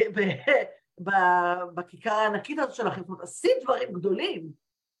ארצי בכיכר הענקית הזאת שלכם. זאת אומרת, עשית דברים גדולים.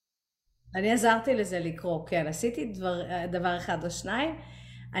 אני עזרתי לזה לקרוא, כן, עשיתי דבר אחד או שניים,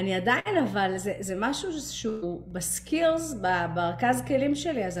 אני עדיין, אבל זה משהו שהוא בסקילס, בארכז כלים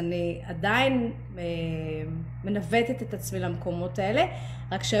שלי, אז אני עדיין מנווטת את עצמי למקומות האלה,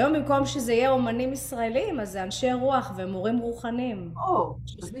 רק שהיום במקום שזה יהיה אומנים ישראלים, אז זה אנשי רוח ומורים רוחניים.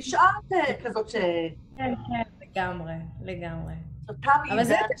 אז נשארת כזאת ש... כן, כן, לגמרי, לגמרי. תם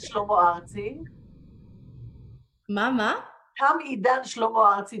עידן שלמה ארצי. מה? תם עידן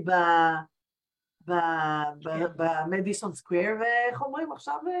שלמה ארצי במדיסון סקוויר, ואיך אומרים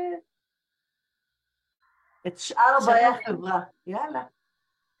עכשיו? את שאר באי החברה. יאללה,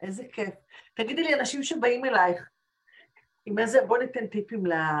 איזה כיף. תגידי לי, אנשים שבאים אלייך, עם איזה, בוא ניתן טיפים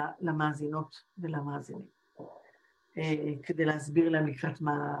למאזינות ולמאזינים, כדי להסביר להם לקראת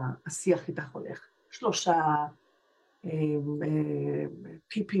מה השיח איתך הולך. 3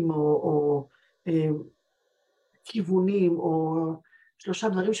 טיפים או כיוונים, או 3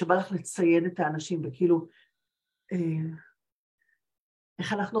 דברים שבא לך לציין את האנשים, וכאילו,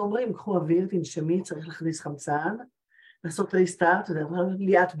 איך אנחנו אומרים, קחו אוויר, תנשמי, צריך להכניס חמצן, לעשות ריסטארט,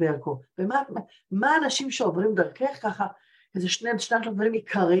 ליאת ברקו. ומה אנשים שעוברים דרכך ככה, איזה 2 דברים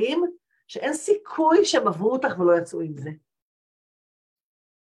עיקריים, שאין סיכוי שהם עברו אותך ולא יצאו עם זה.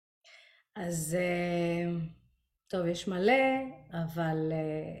 אז טוב, יש מלא, אבל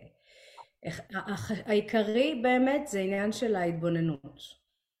העיקרי באמת זה עניין של ההתבוננות.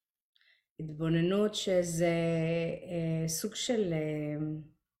 התבוננות שזה סוג של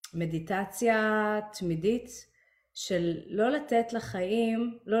מדיטציה תמידית, של לא לתת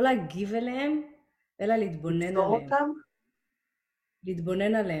לחיים, לא להגיב אליהם, אלא להתבונן עליהם. לצבור אותם?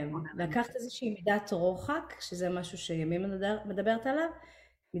 להתבונן עליהם. לקחת איזושהי מידת רוחק, שזה משהו שימים מדברת עליו,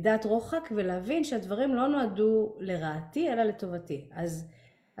 מידת רוחק, ולהבין שהדברים לא נועדו לרעתי, אלא לטובתי.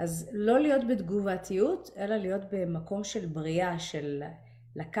 אז לא להיות בתגובתיות, אלא להיות במקום של בריאה, של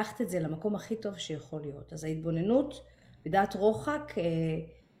לקחת את זה למקום הכי טוב שיכול להיות. אז ההתבוננות, מידת רוחק,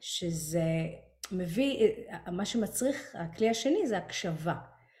 שזה מביא, מה שמצריך, הכלי השני זה הקשבה.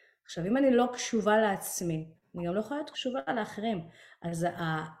 עכשיו, אם אני לא קשובה לעצמי, אני גם לא יכולה להיות קשובה לאחרים. אז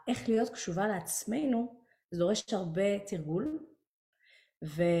איך להיות קשובה לעצמנו, זה דורש הרבה תרגול,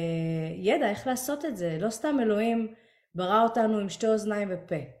 וידע איך לעשות את זה. לא סתם אלוהים ברא אותנו עם 2 אוזניים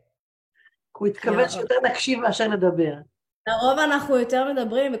ופה. הוא התכוון שיותר נקשיב מאשר נדבר. לרוב אנחנו יותר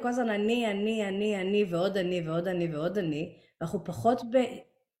מדברים, וכל הזמן אני, ועוד אני, ועוד אני, ועוד אני, ואנחנו פחות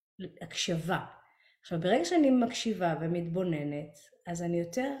בהקשבה. עכשיו, ברגע שאני מקשיבה ומתבוננת, אז אני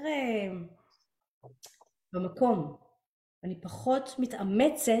יותר במקום. אני פחות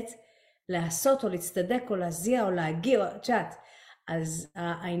מתאמצת לעשות או להצטדק או להזיע או להגיע, צ'אט. אז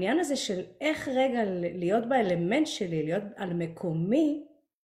העניין הזה של איך רגע להיות באלמנט שלי, להיות על מקומי,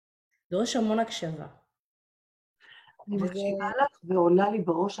 דורש המון הקשבה. אני מקשיבה לך ועולה לי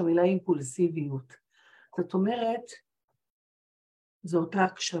בראש המילה אימפולסיביות. זאת אומרת, זו אותה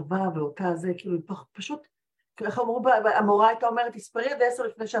הקשבה ואותה זה, כאילו פשוט, איך אמרו, המורה הייתה אומרת, תספרי עד 10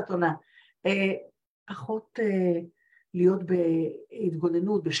 לפני שאת עונה. פחות להיות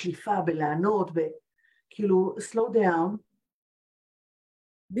בהתגוננות, בשליפה, בלענות, כאילו slow down.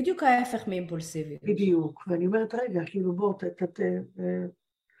 בדיוק ההפך מאימפולסיביות. בדיוק, ואני אומרת, רגע, כאילו בוא,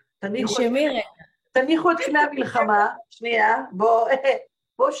 תניחו את כלי המלחמה, שנייה,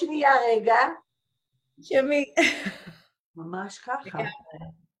 בוא שנייה רגע. שמי. ממש ככה.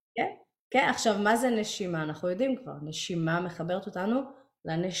 כן, כן, עכשיו מה זה נשימה? אנחנו יודעים כבר, נשימה מחברת אותנו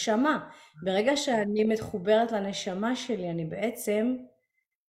לנשמה. ברגע שאני מחוברת לנשמה שלי, אני בעצם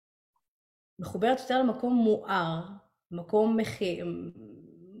מחוברת יותר למקום מואר, מקום מכיל,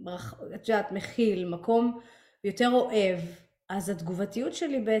 את יודעת, מכיל, מקום יותר אוהב, אז התגובתיות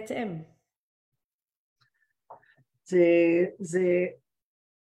שלי בהתאם. זה, זה,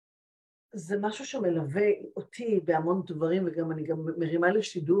 זה משהו שמלווה אותי בהמון דברים, וגם אני גם מרימה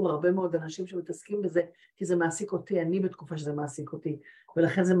לשידור הרבה מאוד אנשים שמתעסקים בזה, כי זה מעסיק אותי, אני בתקופה שזה מעסיק אותי,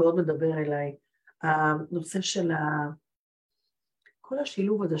 ולכן זה מאוד מדבר אליי. הנושא של כל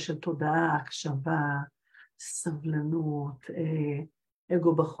השילוב הזה של תודעה, הקשבה, סבלנות,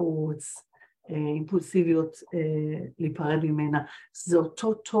 אגו בחוץ, אימפולסיביות, להיפרד ממנה, זה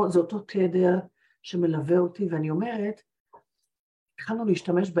אותו תדר שמלווה אותי, ואני אומרת, התחלנו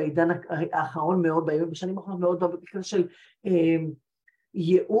להשתמש בעידן האחרון מאוד, בשנים האחרונות מאוד, בכלל של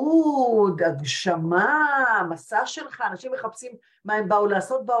ייעוד, הגשמה, מסע שלך, אנשים מחפשים מה הם באו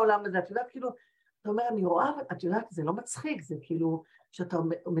לעשות בעולם הזה, את יודעת, כאילו, אתה אומר, אני רואה, את יודעת, זה לא מצחיק, זה כאילו, שאתה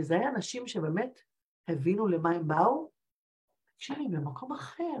מזהה אנשים שבאמת הבינו למה הם באו, תקשיבי, במקום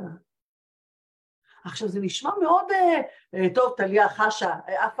אחר. עכשיו, זה נשמע מאוד, טוב, טליה חשה,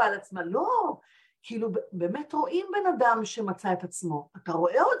 עפה על עצמה, לא, כאילו, באמת רואים בן אדם שמצא את עצמו, אתה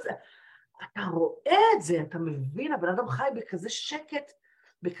רואה את זה, אתה מבין, הבן אדם חי בכזה שקט,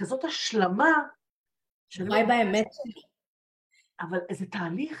 בכזאת השלמה, חי באמת. אבל איזה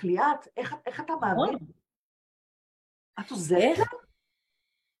תהליך, ליאת, איך אתה מאמין? את עוזרת להם?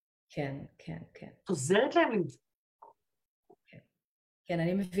 כן, כן, כן. את עוזרת להם? כן, כן,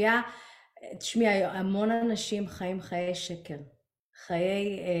 אני מביאה, תשמעי, המון אנשים חיים חיי שקר.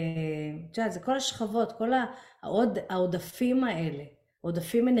 חיי, את יודעת, זה כל השכבות, כל העודפים האלה,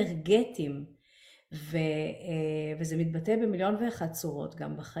 עודפים אנרגטיים, וזה מתבטא במיליון ואחת צורות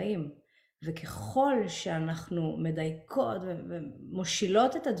גם בחיים. וככל שאנחנו מדייקות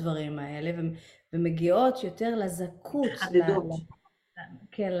ומושילות את הדברים האלה, ומגיעות יותר לזכות,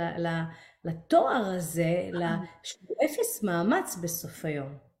 כן, לתואר הזה, אפס מאמץ בסוף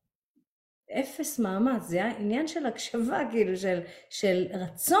היום. אפס מאמץ, זה העניין של הקשבה, כאילו, של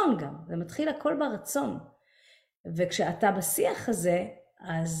רצון גם, זה מתחיל הכל ברצון. וכשאתה בשיח הזה,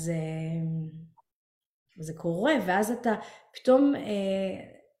 אז זה קורה, ואז אתה פתאום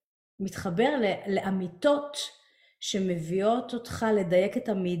מתחבר לאמיתות שמביאות אותך לדייק את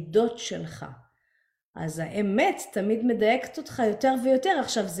המידות שלך. אז האמת תמיד מדייקת אותך יותר ויותר.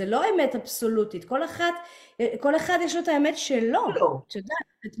 עכשיו, זה לא אמת אבסולוטית, כל אחד יש לו את האמת שלו, אתה יודע,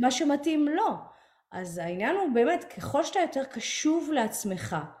 את מה שמתאים לו. אז העניין הוא באמת, ככל שאתה יותר קשוב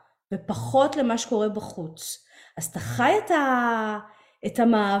לעצמך, ופחות למה שקורה בחוץ, אז אתה חי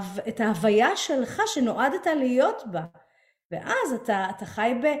את ההוויה שלך שנועדת להיות בה, ואז אתה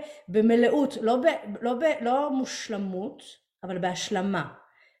חי במלאות, לא מושלמות, אבל בהשלמה.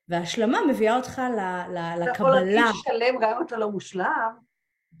 וההשלמה מביאה אותך לקבלה. אתה יכול להגיד שלם גם אם אתה לא מושלם.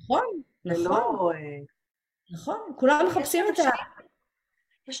 נכון, נכון. נכון, כולם מחפשים את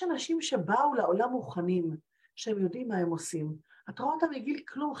יש אנשים שבאו לעולם מוכנים, שהם יודעים מה הם עושים. את רואה אותם מגיל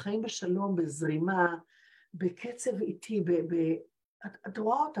כלום, חיים בשלום, בזרימה, בקצב איטי, את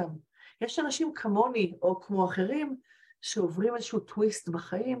רואה אותם. יש אנשים כמוני, או כמו אחרים, שעוברים איזשהו טוויסט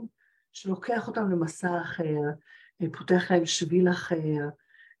בחיים, שלוקח אותם למסע אחר, פותח להם שביל אחר,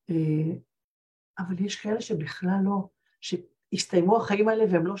 אבל יש כאלה שבכלל לא, שהסתיימו החיים האלה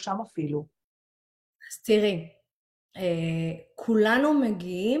והם לא שם אפילו. אז תראי, כולנו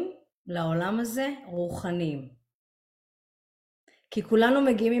מגיעים לעולם הזה רוחניים, כי כולנו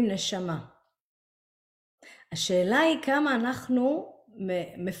מגיעים עם נשמה. השאלה היא כמה אנחנו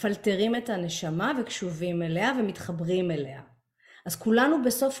מפלטרים את הנשמה וקשובים אליה ומתחברים אליה. אז כולנו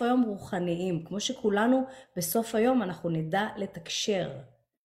בסוף היום רוחניים, כמו שכולנו בסוף היום אנחנו נדע לתקשר.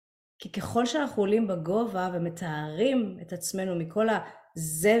 כי ככל שאנחנו עולים בגובה ומתארים את עצמנו מכל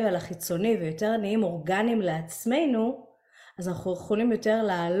הזבל החיצוני ויותר נהיים אורגניים לעצמנו, אז אנחנו יכולים יותר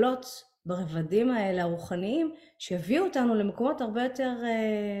לעלות ברבדים האלה הרוחניים, שיביאו אותנו למקומות הרבה יותר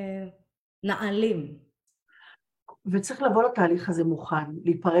נעלים. וצריך לבוא לתהליך הזה מוכן,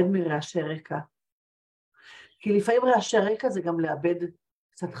 להיפרד מרעשי רקע. כי לפעמים רעשי רקע זה גם לאבד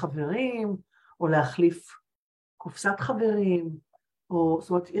קצת חברים, או להחליף קופסת חברים, או, זאת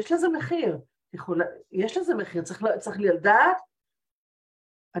אומרת, יש לזה מחיר. יש לזה מחיר, צריך לדעת.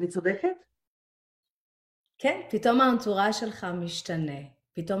 אני צודקת? כן, פתאום האנטוראז' שלך משתנה,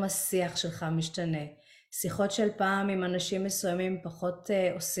 פתאום השיח שלך משתנה. שיחות של פעם עם אנשים מסוימים פחות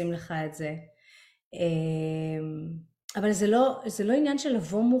עושים לך את זה. אבל זה לא עניין של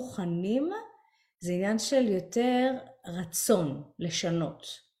לבוא מוכנים, זה עניין של יותר רצון לשנות.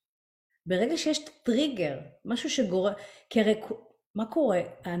 ברגע שיש טריגר, משהו שגורם, כי הרי מה קורה?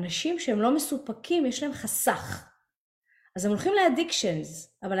 האנשים שהם לא מסופקים, יש להם חסך. אז הם הולכים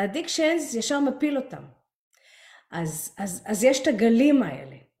לאדיקשנס, אבל האדיקשנס ישר מפיל אותם. אז יש את הגלים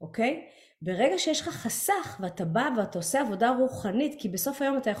האלה, אוקיי? ברגע שיש לך חסך ואתה בא ואתה עושה עבודה רוחנית, כי בסוף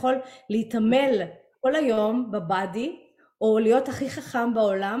היום אתה יכול להתעמל כל היום בבאדי, או להיות הכי חכם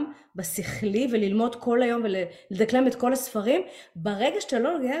בעולם, בשכלי, וללמוד כל היום ולדקלם את כל הספרים, ברגע שאתה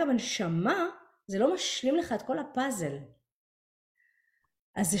לא נוגע בנשמה, זה לא משלים לך את כל הפאזל.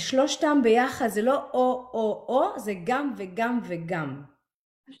 אז זה שלושתם ביחד, זה לא או, זה גם וגם וגם.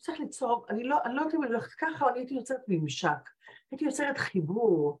 צריך ליצור, אני לא יודעת אם אני הולכת ככה, אבל הייתי יוצרת ממשק, הייתי יוצרת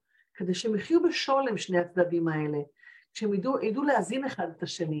חיבור, כדי שהם יחיו בשולם שני הצדדים האלה, כשהם ידעו להזין אחד את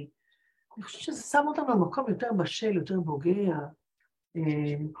השני. אני חושבת שזה שם אותם במקום יותר בשל, יותר בוגע.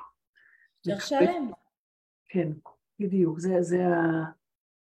 יותר שלם. כן, בדיוק, זה.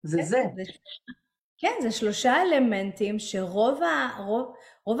 כן, זה שלושה אלמנטים שרוב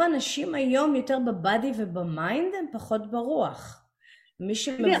האנשים היום יותר בבאדי ובמיינד הם פחות ברוח. מי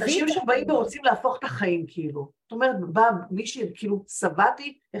שמביא... אנשים שבאים ורוצים להפוך את החיים, כאילו. זאת אומרת, בא מישהי, כאילו,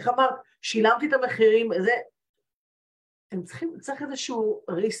 צבעתי, איך אמרת, שילמתי את המחירים, זה... צריך איזשהו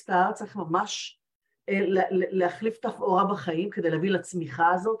ריסטארט, צריך ממש להחליף תפאורה בחיים, כדי להביא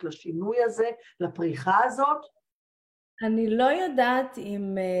לצמיחה הזאת, לשינוי הזה, לפריחה הזאת. אני לא יודעת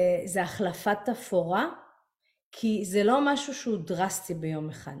אם זה החלפת תפאורה, כי זה לא משהו שהוא דרסטי ביום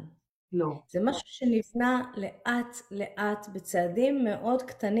אחד. לא. זה משהו שנבנה לאט לאט בצעדים מאוד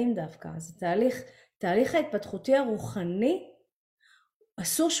קטנים דווקא. זה תהליך ההתפתחותי הרוחני,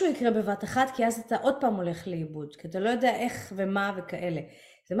 אסור שהוא יקרה בבת אחת, כי אז אתה עוד פעם הולך לאיבוד, כי אתה לא יודע איך ומה וכאלה.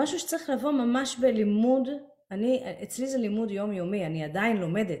 זה משהו שצריך לבוא ממש בלימוד, אצלי זה לימוד יומיומי, אני עדיין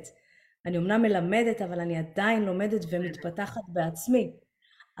לומדת. אני אומנם מלמדת, אבל אני עדיין לומדת ומתפתחת בעצמי.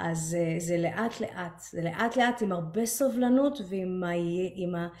 אז זה לאט לאט, זה לאט לאט עם הרבה סובלנות ועם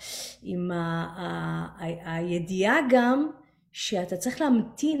הידיעה גם שאתה צריך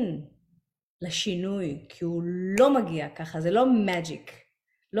להמתין לשינוי, כי הוא לא מגיע ככה, זה לא מג'יק.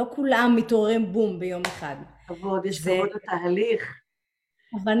 לא כולם מתעוררים בום ביום אחד. כבוד, יש כבוד לתהליך.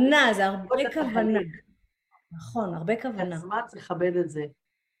 כוונה, זה הרבה כוונה. נכון, הרבה כוונה. הזמן צריך לכבד את זה.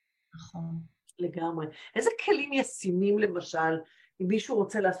 נכון. לגמרי. איזה כלים ישימים למשל, אם מישהו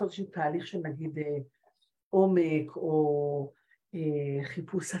רוצה לעשות איזשהו תהליך של נגיד עומק, או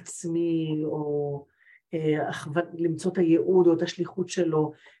חיפוש עצמי, או למצוא את הייעוד או את השליחות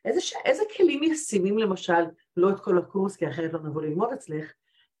שלו, איזה כלים ישימים למשל, לא את כל הקורס, כי אחרת לא נבוא ללמוד אצלך,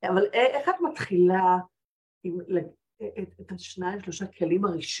 אבל איך את מתחילה את השניים, שלושה כלים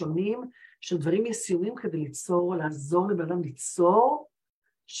הראשונים של דברים ישימים כדי ליצור, לעזור לבן אדם ליצור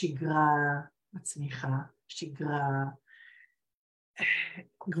שגרה מצמיחה, שגרה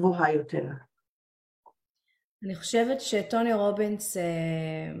גבוהה יותר? אני חושבת שטוני רובינס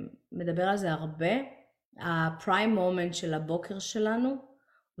מדבר על זה הרבה. הפריים מומנט של הבוקר שלנו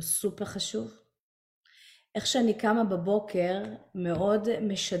הוא סופר חשוב. איך שאני קמה בבוקר מאוד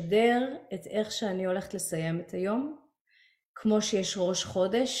משדר את איך שאני הולכת לסיים את היום. כמו שיש ראש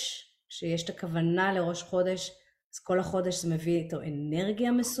חודש, שיש את הכוונה לראש חודש, אז כל החודש זה מביא איתו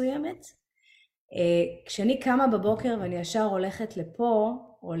אנרגיה מסוימת. כשאני קמה בבוקר ואני ישר הולכת לפה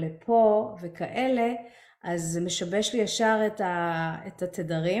או לפה וכאלה, אז זה משבש לי ישר את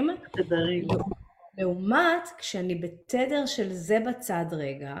התדרים. לעומת, כשאני בתדר של זה בצד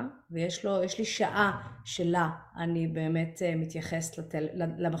רגע, ויש לי שעה שלה, אני באמת מתייחסת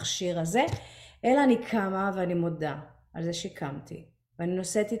למכשיר הזה, אלא אני קמה ואני מודה על זה שקמתי, ואני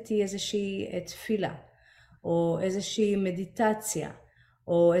נושאת איתי איזושהי תפילה, או איזושהי מדיטציה,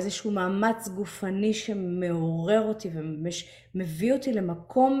 או איזשהו מאמץ גופני שמעורר אותי ומביא אותי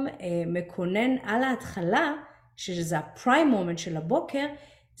למקום מקונן על ההתחלה, שזה הפריים מומנט של הבוקר,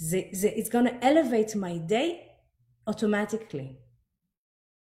 it's going to elevate my day automatically.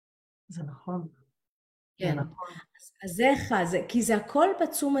 זה נכון. כן. אז זה אחד, כי זה הכל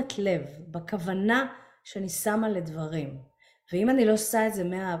בתשומת לב, בכוונה שאני שמה לדברים. ואם אני לא עושה את זה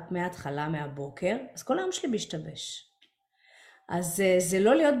מההתחלה, מהבוקר, אז כל היום שלי משתבש. אז זה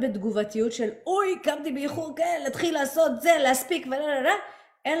לא להיות בתגובתיות של, אוי, קמתי באיחור, כן, להתחיל לעשות זה, להספיק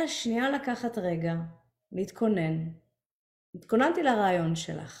אלא שנייה לקחת רגע, להתכונן. התכוננתי לרעיון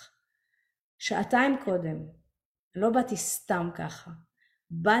שלך. שעתיים קודם, לא באתי סתם ככה.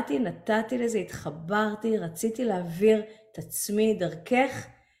 באתי, נתתי לזה, התחברתי, רציתי להעביר את עצמי דרכך,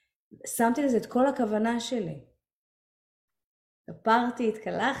 שמתי לזה את כל הכוונה שלי. דפרתי,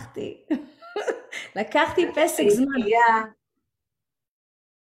 התקלחתי, לקחתי פסק זמן.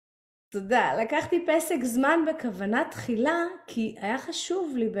 תודה, לקחתי פסק זמן בכוונה תחילה, כי היה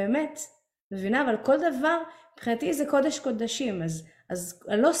חשוב לי באמת, מבינה, אבל כל דבר, מבחינתי זה קודש קודשים, אז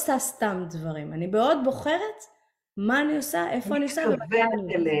אני לא עושה סתם דברים, אני מאוד בוחרת מה אני עושה, איפה אני עושה ומתי מתכוונת אני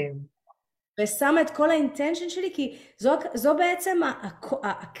עושה. אליהם. ושמה את כל האינטנשן שלי, כי זו בעצם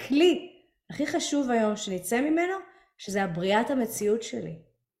הכלי הכי חשוב היום שנצא ממנו, שזה הבריאת המציאות שלי.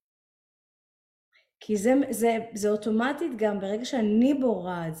 כי זה אוטומטית גם, ברגע שאני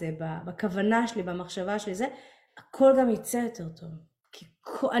בורא את זה, בכוונה שלי, במחשבה שלי, זה, הכל גם יצא יותר טוב. כי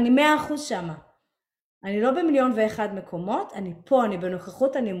אני 100% שמה. אני לא במיליון ואחד מקומות, אני פה, אני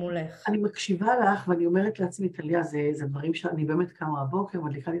בנוכחות, אני מולך. אני מקשיבה לך ואני אומרת לעצמי, טליה, זה דברים שאני באמת קמה הבוקר,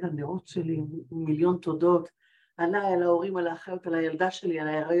 מדליקה לי את הנרות שלי, מיליון תודות, עליי, על ההורים, על האחיות, על הילדה שלי, על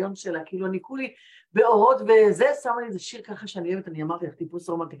ההיריון שלה, כאילו אני כולי באורות, וזה שמה לי איזה שיר ככה שאני אוהבת, אני אמרתי לך, טיפוס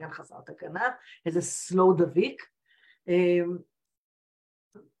רומנטיקן חסר תקנה, איזה סלואו דביק,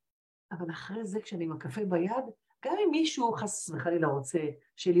 אבל אחרי זה, כשאני עם הקפה ביד, גם אם מישהו חס וחלילה רוצה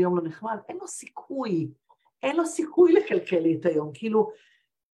שיהיה לי יום לא נחמד, אין לו סיכוי לקלקל לי את היום, כאילו,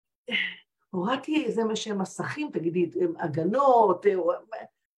 הורדתי איזה מסכים, תגידי, הגנות,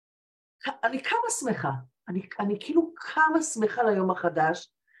 אני כמה שמחה, אני כאילו כמה שמחה ליום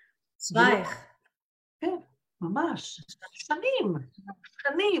החדש. צבייך. כן, ממש, שנים.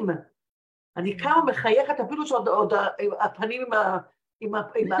 אני כמה מחייכת, אפילו שעוד הפנים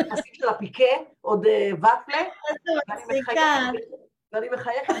עם הפסים של הפיקה, עוד ופלה, ואני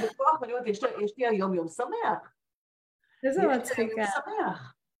מחייכת בכוח, ואני אומרת, יש לי היום יום שמח. איזה מצחיקה. יום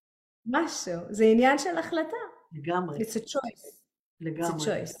שמח. משהו, זה עניין של החלטה. לגמרי. It's a choice. לגמרי. It's a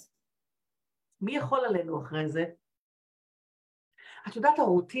choice. מי יכול עלינו אחרי זה? את יודעת,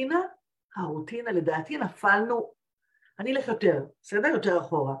 הרוטינה, לדעתי נפלנו, אני אלך יותר, בסדר? יותר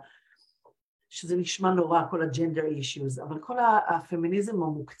אחורה. שזה נשמע נורא, כל הג'נדר אישיוז, אבל כל הפמיניזם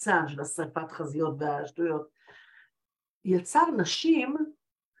המוקצן של השרפת חזיות והשטויות, יצר נשים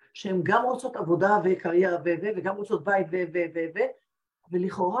שהן גם רוצות עבודה וקריירה וגם רוצות בית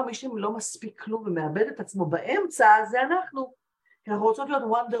ולכאורה מי שהן לא מספיק כלום ומאבד את עצמו באמצע, זה אנחנו. כי אנחנו רוצות להיות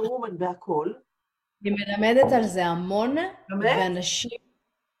וונדר וומן והכל. היא מלמדת על זה המון, ואנשים,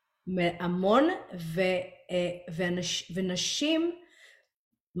 המון, ונשים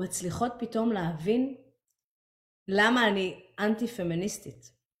מצליחות פתאום להבין למה אני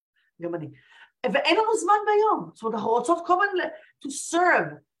אנטי-פמיניסטית. גם אני. ואין לנו זמן ביום. זאת אומרת, אנחנו רוצות כל הזמן to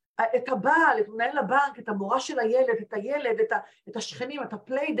serve את הבעל, את מנהל הבנק, את המורה של הילד, את הילד, את השכנים, את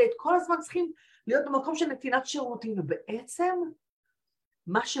הפליידייט, כל הזמן צריכים להיות במקום של נתינת שירותים, ובעצם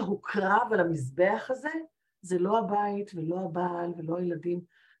מה שהוקרב על המזבח הזה, זה לא הבית ולא הבעל ולא הילדים,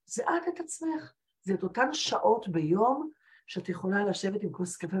 זה את עצמך, זה את אותן שעות ביום, שאת יכולה לשבת עם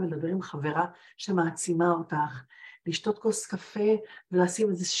כוס קפה ולדבר עם חברה שמעצימה אותך, לשתות כוס קפה ולשים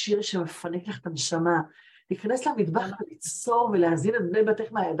איזה שיר שמפנק לך את הנשמה, להיכנס למטבח וליצור ולהזין את בני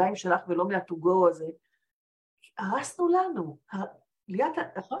בתך מהידיים שלך ולא מהתוגו הזה. הרסנו לנו. ליאת,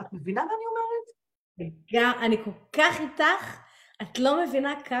 את מבינה מה אני אומרת? אני כל כך איתך, את לא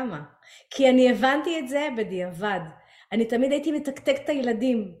מבינה כמה. כי אני הבנתי את זה בדיעבד. אני תמיד הייתי מתקתק את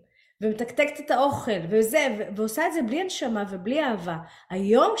הילדים, ומתקתקת את האוכל, ועושה את זה בלי הנשמה ובלי אהבה.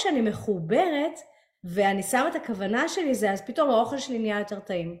 היום כשאני מחוברת, ואני שמה את הכוונה שלי זה, אז פתאום האוכל שלי נהיה יותר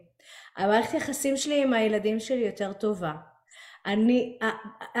טעים. המערכת יחסים שלי עם הילדים שלי יותר טובה.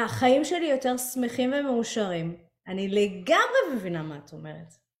 החיים שלי יותר שמחים ומאושרים. אני לגמרי מבינה מה את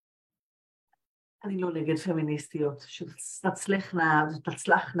אומרת. אני לא נגד פמיניסטיות, שתצלחנה,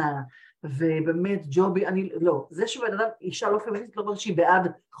 ובאמת ג'ובי, לא, זה שבן אדם, אישה לא פמיניסטית, לא אומר שהיא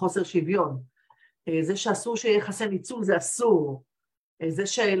בעד חוסר שוויון. זה שאסור שיהיה יחסי ניצול, זה אסור. זה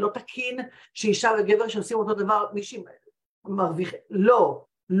שלא תקין שאישה וגבר שעושים אותו דבר, מישהי מרוויח,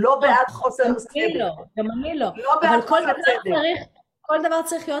 לא בעד חוסר צדק. גם אני לא. לא בעד חוסר צדק. כל דבר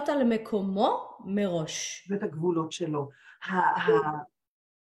צריך להיות על מקומו מראש. ואת הגבולות שלו.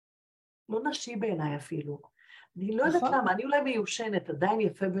 לא נשי בעיניי אפילו. אני לא יודעת למה, אני אולי מיושנת, עדיין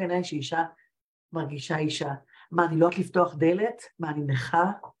יפה בעיניי שאישה מרגישה אישה. מה, אני לא יודעת לפתוח דלת? מה, אני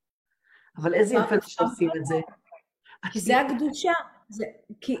נכה? אבל איזה יפה שעושים את זה. כי זה הקדושה.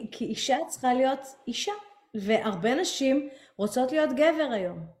 כי אישה צריכה להיות אישה. והרבה נשים רוצות להיות גבר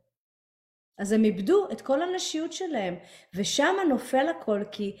היום. אז הם איבדו את כל הנשיות שלהם. ושם נופל הכל,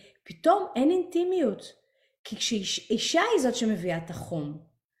 כי פתאום אין אינטימיות. כי כשאישה היא זאת שמביאה את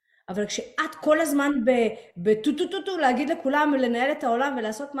החום. אבל כשאת כל הזמן בטוטוטוטו להגיד לכולם ולנהל את העולם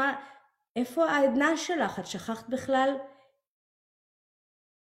ולעשות מה, איפה העדנה שלך? את שכחת בכלל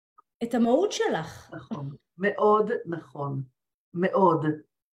את המהות שלך. נכון, מאוד נכון, מאוד.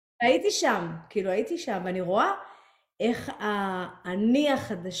 הייתי שם, ואני רואה איך אני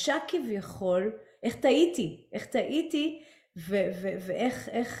החדשה כביכול, איך טעיתי, ואיך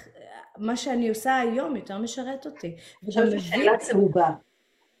מה שאני עושה היום יותר משרת אותי. עכשיו זו שאלה צהובה.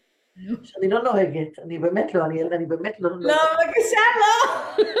 שאני לא נוהגת, אני באמת לא, אני באמת לא, בבקשה,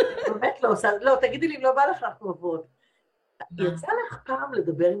 לא. באמת לא עושה, לא, תגידי לי אם לא בא לך לחובות. מה? יצא לך פעם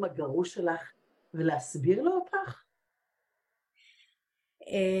לדבר עם הגרוש שלך ולהסביר לו אותך?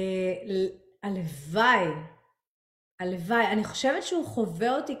 הלוואי, הלוואי. אני חושבת שהוא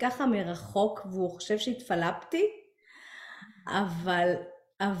חווה אותי ככה מרחוק, והוא חושב שהתפלפתי, אבל,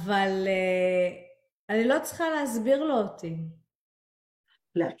 אבל אני לא צריכה להסביר לו אותי.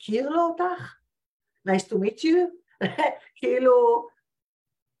 להכיר לו אותך? Nice to meet you? כאילו,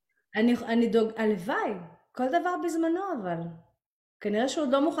 הלוואי, כל דבר בזמנו אבל. כנראה שהוא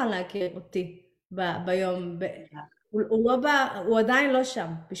עוד לא מוכן להכיר אותי ביום. הוא לא בא, הוא עדיין לא שם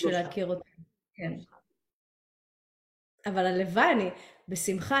לא בשביל שם. להכיר אותי. כן. אבל הלוואי,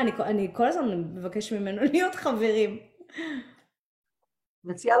 בשמחה, אני כל הזמן מבקש ממנו להיות חברים.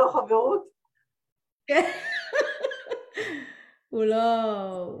 מציעה לו חברות? כן. הוא לא,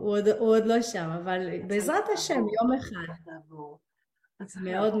 הוא עוד לא שם, אבל בעזרת השם, יום אחד. צריך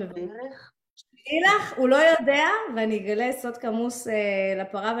מאוד לעבור מבקש. דרך. לך, הוא לא יודע, ואני אגלה סוד כמוס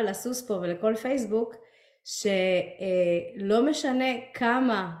לפרה ולסוס פה ולכל פייסבוק, שלא משנה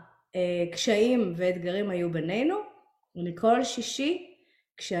כמה קשיים ואתגרים היו בינינו, מכל שישי,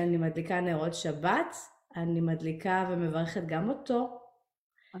 כשאני מדליקה נרות שבת, אני מדליקה ומברכת גם אותו,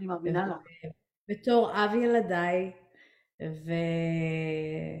 אני מאמינה לך. בתור אב ילדיי, ו...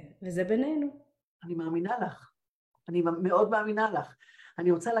 וזה בינינו. אני מאמינה לך. אני מאוד מאמינה לך.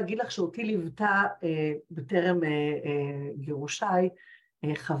 אני רוצה להגיד לך שאותי ליוותה בטרם גירושיי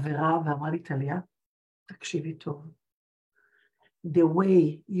חברה ואמרה לי, טליה, תקשיבי טוב. The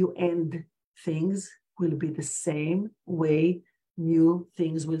way you end things will be the same way new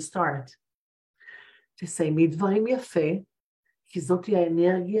things will start. תסיימי דברים יפה, כי זאתי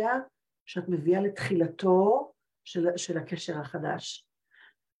האנרגיה שאת מביאה לתחילתו של הקשר החדש.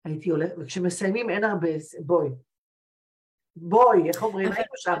 הייתי הולכת, וכשמסיימים אין הרבה, בואי, איך אומרים, אבל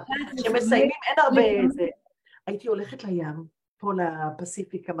היינו שם, לפעמים, כשמסיימים אין הרבה לפעמים, זה. הייתי הולכת לים, פה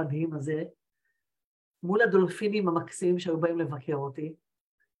לפסיפיק המדהים הזה, מול הדולפינים המקסימים שהיו באים לבקר אותי.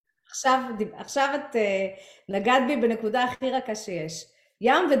 עכשיו את נגעת בי בנקודה הכי רכה שיש.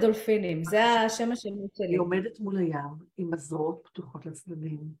 ים ודולפינים, זה השם השני אני שלי. עומדת מול הים עם הזרועות פתוחות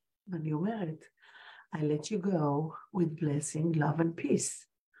לצדדים, ואני אומרת, I let you go with blessing, love and peace.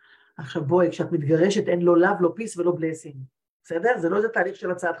 עכשיו בואי, כשאת מתגרשת אין לא love, לא peace ולא blessing. בסדר? זה לא איזה תהליך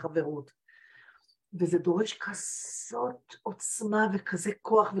של הצעת חברות. וזה דורש כזאת עוצמה וכזה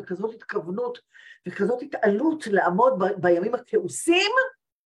כוח וכזאת התכוונות וכזאת התעלות לעמוד בימים הכעוסים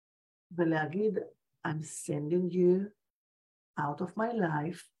ולהגיד, I'm sending you out of my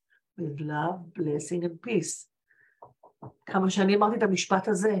life with love, blessing and peace. כמה שאני אמרתי את המשפט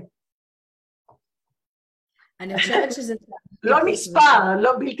הזה. אני חושבת שזה... לא נספר,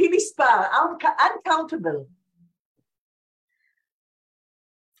 לא בלתי נספר, uncountable.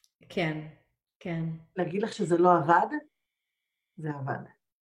 כן, כן. להגיד לך שזה לא עבד? זה עבד.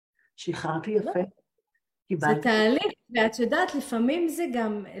 שחררתי לא, יפה, זה קיבלתי. תהליך, ואת יודעת, לפעמים זה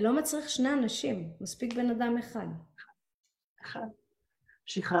גם לא מצריך שני אנשים, מספיק בן אדם אחד. אחד.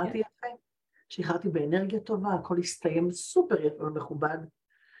 שחררתי כן. יפה. שחררתי באנרגיה טובה, הכל הסתיים סופר יפה ומכובד.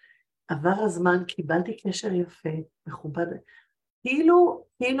 עבר הזמן, קיבלתי קשר יפה, מכובד. כאילו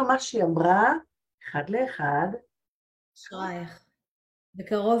מה שהיא אמרה, אחד לאחד. אשרייך.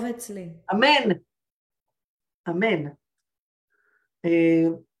 בקרוב אצלי. אמן, אמן.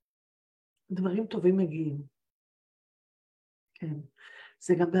 דברים טובים מגיעים. כן.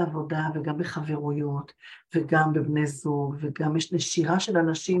 זה גם בעבודה וגם בחברויות, וגם בבני זוג, וגם יש נשירה של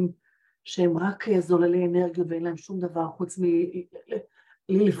אנשים שהם רק זוללי אנרגיות ואין להם שום דבר חוץ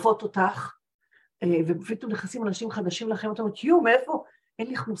מללפות אותך, ופתאום נכנסים אנשים חדשים לכם, אתה אומרת, יו, מאיפה? אין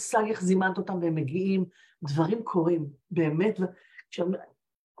לי מושג איך זימנת אותם והם מגיעים, דברים קורים, באמת,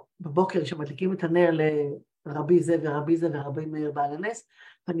 בבוקר כשמדליקים את הנר לרבי זה ורבי זה ורבי מאיר בעל הנס,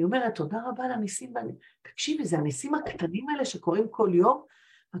 ואני אומרת, תודה רבה לניסים, תקשיבי, זה הניסים הקטנים האלה שקורים כל יום,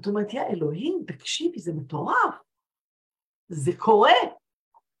 ואת אומרת, יא אלוהים, תקשיבי, זה מטורף, זה קורה.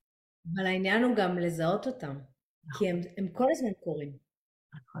 אבל העניין הוא גם לזהות אותם, כי הם כל הזמן קורים.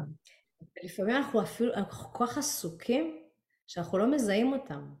 נכון. לפעמים אנחנו כל כך עסוקים, שאנחנו לא מזהים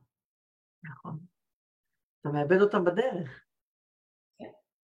אותם. נכון. אתה מאבד אותם בדרך. כן.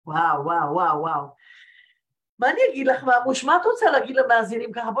 וואו, וואו, וואו, וואו. מה אני אגיד לך, ממוש, מה את רוצה להגיד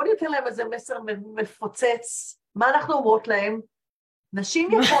למאזינים ככה? בוא ניתן להם איזה מסר מפוצץ. מה אנחנו אומרות להם? נשים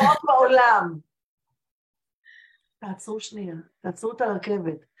יקרות בעולם. תעצרו שנייה, תעצרו את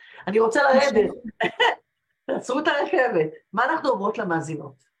הרכבת. אני רוצה לרדת. תעצרו את הרכבת. מה אנחנו אומרות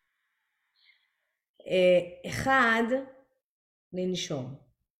למאזינות? אחד, לנשום.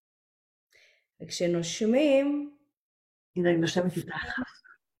 וכשנושמים, הנה, אני נושמת איתך.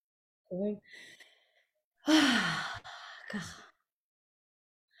 קוראים, ככה.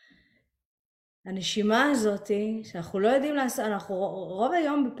 הנשימה הזאת, שאנחנו לא יודעים לעשות, אנחנו רוב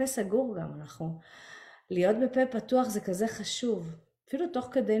היום בפה סגור גם, להיות בפה פתוח זה כזה חשוב, אפילו תוך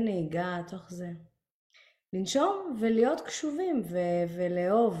כדי נהיגה, תוך זה. לנשום ולהיות קשובים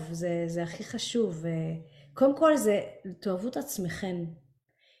ולאהוב, זה הכי חשוב. קודם כל זה, תאהבו את עצמכם.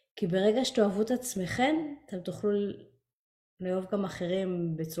 כי ברגע שתאהבו את עצמכם, אתם תוכלו לאהוב גם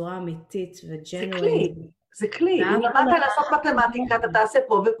אחרים בצורה אמיתית זה וג'נואין. כלי, זה כלי. אם למדת לעשות מתמטיקה, אתה תעשה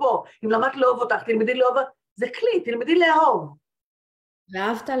פה ופה. אם למדת לאהוב אותך, תלמדי לאהוב, זה כלי, תלמדי לאהוב.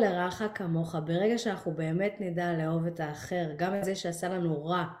 ואהבת לרעך כמוך, ברגע שאנחנו באמת נדע לאהוב את האחר, גם את זה שעשה לנו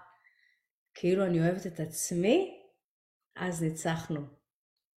רע, כאילו אני אוהבת את עצמי, אז ניצחנו.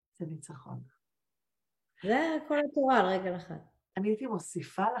 זה ניצחון. זה כל התורה על רגל אחת. אני הייתי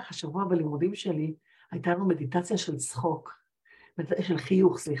מוסיפה לך, השבוע בלימודים שלי, הייתה לנו מדיטציה של צחוק, של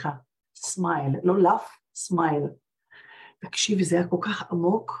חיוך, סליחה, סמייל, לא לאף, סמייל. תקשיבי, זה היה כל כך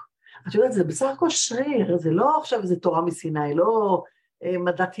עמוק. את יודעת, זה בסך הכל שריר, זה לא עכשיו איזה תורה מסיני, לא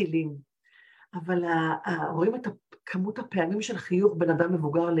מדע טילים. אבל רואים את כמות הפעמים של חיוך בין אדם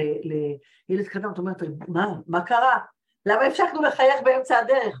מבוגר לילד קטן, את אומרת, מה קרה? למה המשכנו לחייך באמצע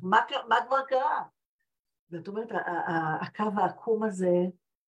הדרך? מה כבר קרה? ואת אומרת, הקו העקום הזה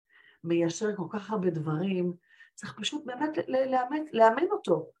מיישר כל כך הרבה דברים, צריך פשוט באמת לאמן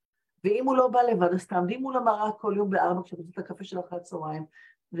אותו. ואם הוא לא בא לבד, אז תעמדי מול המראה כל יום ב4, כשאתה עושה את הקפה של אחרי הצהריים,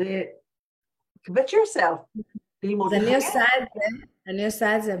 ו-bet yourself, ללמוד לחייך. אני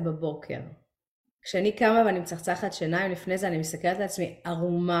עושה את זה בבוקר. כשאני קמה ואני מצחצחת שיניים, לפני זה אני מסתכלת לעצמי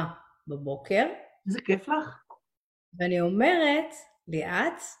ערומה בבוקר. זה כיף לך? ואני אומרת,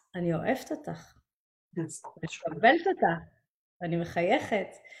 ליאת, אני אוהבת אותך. אני מקבלת אותך, ואני מחייכת.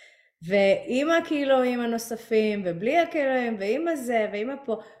 ואמא עם הנוספים, ובלי הכאלוהים, ואמא זה, ואמא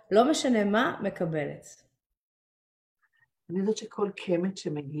פה, לא משנה מה, מקבלת. אני יודעת שכל קמת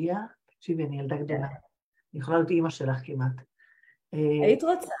שמגיע, תקשיבי, אני ילדה גדולה. אני יכולה להיות אמא שלך כמעט. היית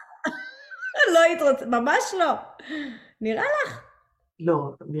רוצה? לא היית רוצה, ממש לא. נראה לך?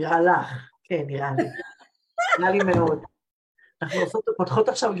 לא, נראה לך. כן, נראה לי. נראה לי מאוד. אנחנו פותחות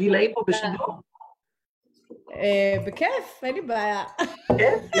עכשיו גילאים פה בשידור. בכיף, אין לי בעיה.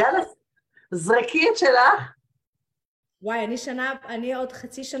 כן, יאללה. זרקי את שלך. וואי, אני עוד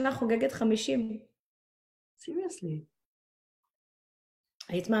חצי שנה חוגגת 50. סיריוסלי.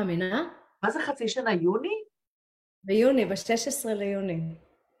 היית מאמינה? מה זה חצי שנה? יוני? ביוני, ב-16 ליוני.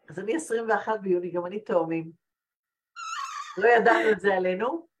 אז אני 21 ביוני, גם אני תאומים. לא ידענו את זה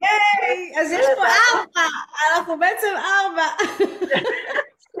עלינו. היי, אז יש פה 4, אנחנו בעצם 4.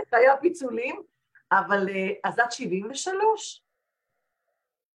 היה פיצולים, אבל אז את 73?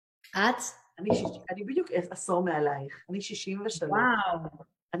 את? אני בדיוק עשור מעלייך, אני 63. וואו.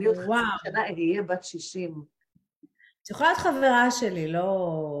 אני עוד חצי שנה אהיה בת 60. את יכולה להיות חברה שלי,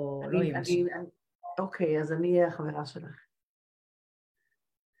 לא אמא שלי. אוקיי, אז אני אהיה החברה שלך.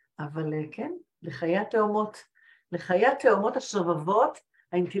 אבל כן, לחיי התאומות השובבות,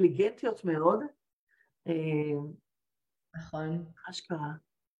 האינטליגנטיות מאוד. נכון. אשכרה.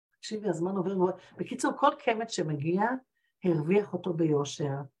 תקשיבי, הזמן עובר מאוד. בקיצור, כל קמת שמגיע, הרוויח אותו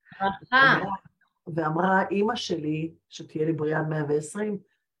ביושר. ואמרה, אמא שלי, שתהיה לי בריאה 120,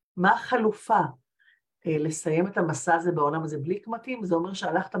 מה החלופה? לסיים את המסע הזה בעולם הזה בלי קמטים? זה אומר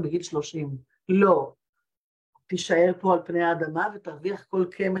שהלכת בגיל 30. לא. תישאר פה על פני האדמה ותרוויח כל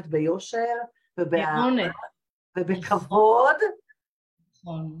קמת ביושר ובכבוד.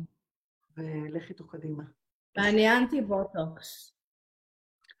 נכון. ולך איתו קדימה. ואני אנטי בוטוקס.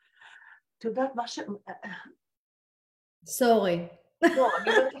 את יודעת מה סורי. לא,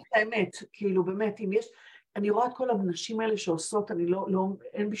 אני אומרת לך את האמת, כאילו באמת, אם יש, אני רואה את כל הנשים האלה שעושות,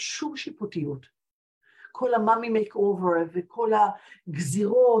 אין בי שום שיפוטיות. כל המאמי מייק אובר וכל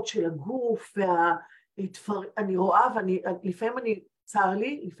הגזירות של הגוף, אני רואה, לפעמים אני צר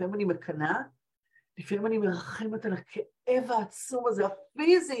לי, לפעמים אני מקנה, לפעמים אני מרחמת על הכאב העצום הזה,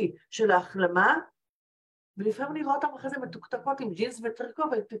 הפיזי של ההחלמה, ולפעמים אני רואה אותם אחרי זה מתוקתקות עם ג'ינס וטריקו,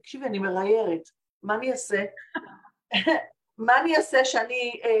 ותקשיבי, אני מריירת. מה אני אעשה? מה אני אעשה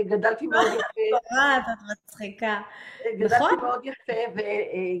שאני גדלתי מאוד יפה? את מצחיקה. גדלתי מאוד יפה,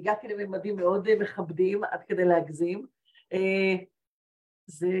 והגעתי לממדים מאוד מכבדים, עד כדי להגזים.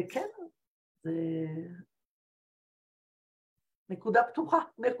 זה כן, זה נקודה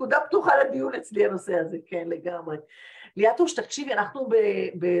פתוחה לדיון אצלי הנושא הזה, כן, לגמרי. ליאטוש, תקשיבי, אנחנו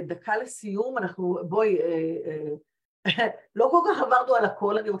בדקה לסיום, בואי, לא כל כך עברנו על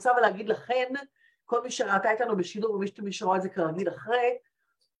הכל, אני רוצה להגיד לכן, כל מי שראתה איתנו בשידור, ומי שרואה את זה כרגיל אחרי,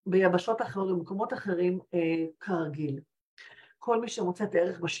 ביבשות אחרות, במקומות אחרים, כרגיל. כל מי שמוצאת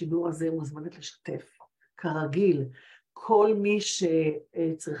ערך בשידור הזה מוזמנת לשתף, כרגיל. כל מי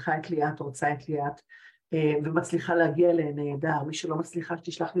שצריכה את ליאת, רוצה את ליאת, ומצליחה להגיע אליהם נהדר. מי שלא מצליחה,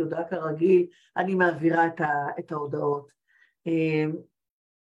 שתשלח לי הודעה כרגיל, אני מעבירה את ההודעות.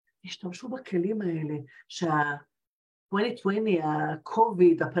 השתמשו בכלים האלה, שה-2020,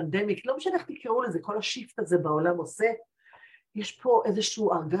 ה-COVID, הפנדמיק, לא משנה איך תקראו לזה, כל השיפט הזה בעולם עושה, יש פה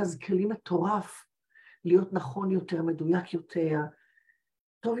איזשהו ארגז כלים מטורף, להיות נכון יותר, מדויק יותר,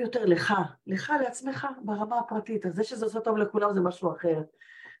 טוב יותר לך לעצמך ברמה הפרטית. אז זה שזה עושה טוב לכולם זה משהו אחר.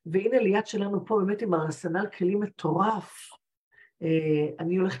 והנה ליאת שלנו פה באמת עם ארסנל כלים מטורף.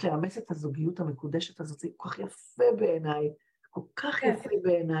 אני הולכת לאמץ את הזוגיות המקודשת הזאת, זה כל כך יפה בעיניי, כל כך יפה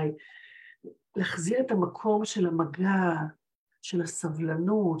בעיניי. להחזיר את המקום של המגע, של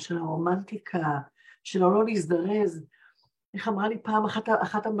הסבלנות, של הרומנטיקה, של לא להזדרז. איך אמרה לי פעם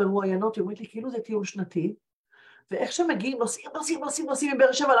אחת המרואיינות, היא אומרת לי, כאילו זה טיול שנתי, ואיך שמגיעים, נוסעים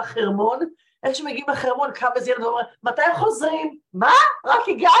מבאר שבע לחרמון, איך שמגיעים לחרמון, קם איזה ילד ואומר, מתי הם חוזרים? מה? רק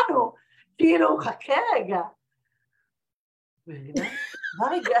הגענו. כאילו, חכה רגע.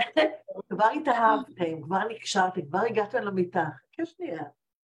 כבר התאהבתם, כבר נקשרתם, כבר הגעתם למיטה. חכה שנייה,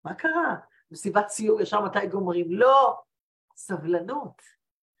 מה קרה? מסיבת סיום, ישר מתי גומרים? לא, סבלנות.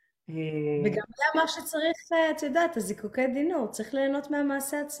 וגם זה מה שצריך, את יודעת, הזיקוקי דינור, צריך ליהנות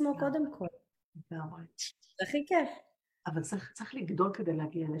מהמעשה עצמו קודם כל. זה הכי כיף. אבל צריך לגדול כדי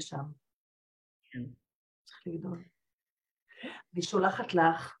להגיע לשם. כן. צריך לגדול. אני שולחת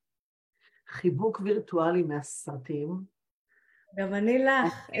לך חיבוק וירטואלי מהסרטים. גם אני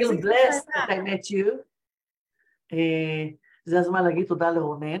לך. I feel blessed that I met you. זה הזמן להגיד תודה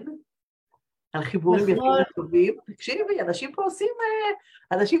לרונן, על חיבורים יפים וטובים. תקשיבי, אנשים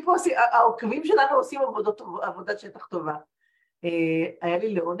פה עושים, העוקבים שלנו עושים עבודת שטח טובה. היה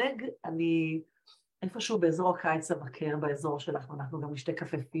לי לעונג, אני איפשהו באזור הקיץ אבקר באזור שלך, ואנחנו גם נשתה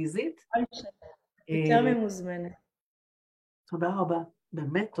קפה פיזית. יותר ממוזמנת. תודה רבה,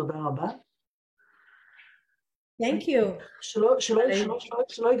 באמת תודה רבה. Thank you.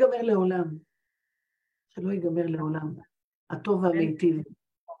 שלא ייגמר לעולם. שלא ייגמר לעולם. הטוב והמיטיב.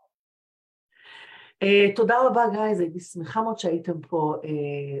 תודה רבה, גייז, הייתי שמחה מאוד שהייתם פה,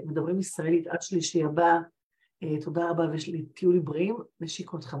 מדברים ישראלית עד שלישי הבא. תודה רבה, ויש לי טיולי בריאים,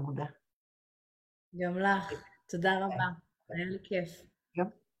 נשיקות חמודה. גם לך, תודה רבה, היה לי כיף. גם.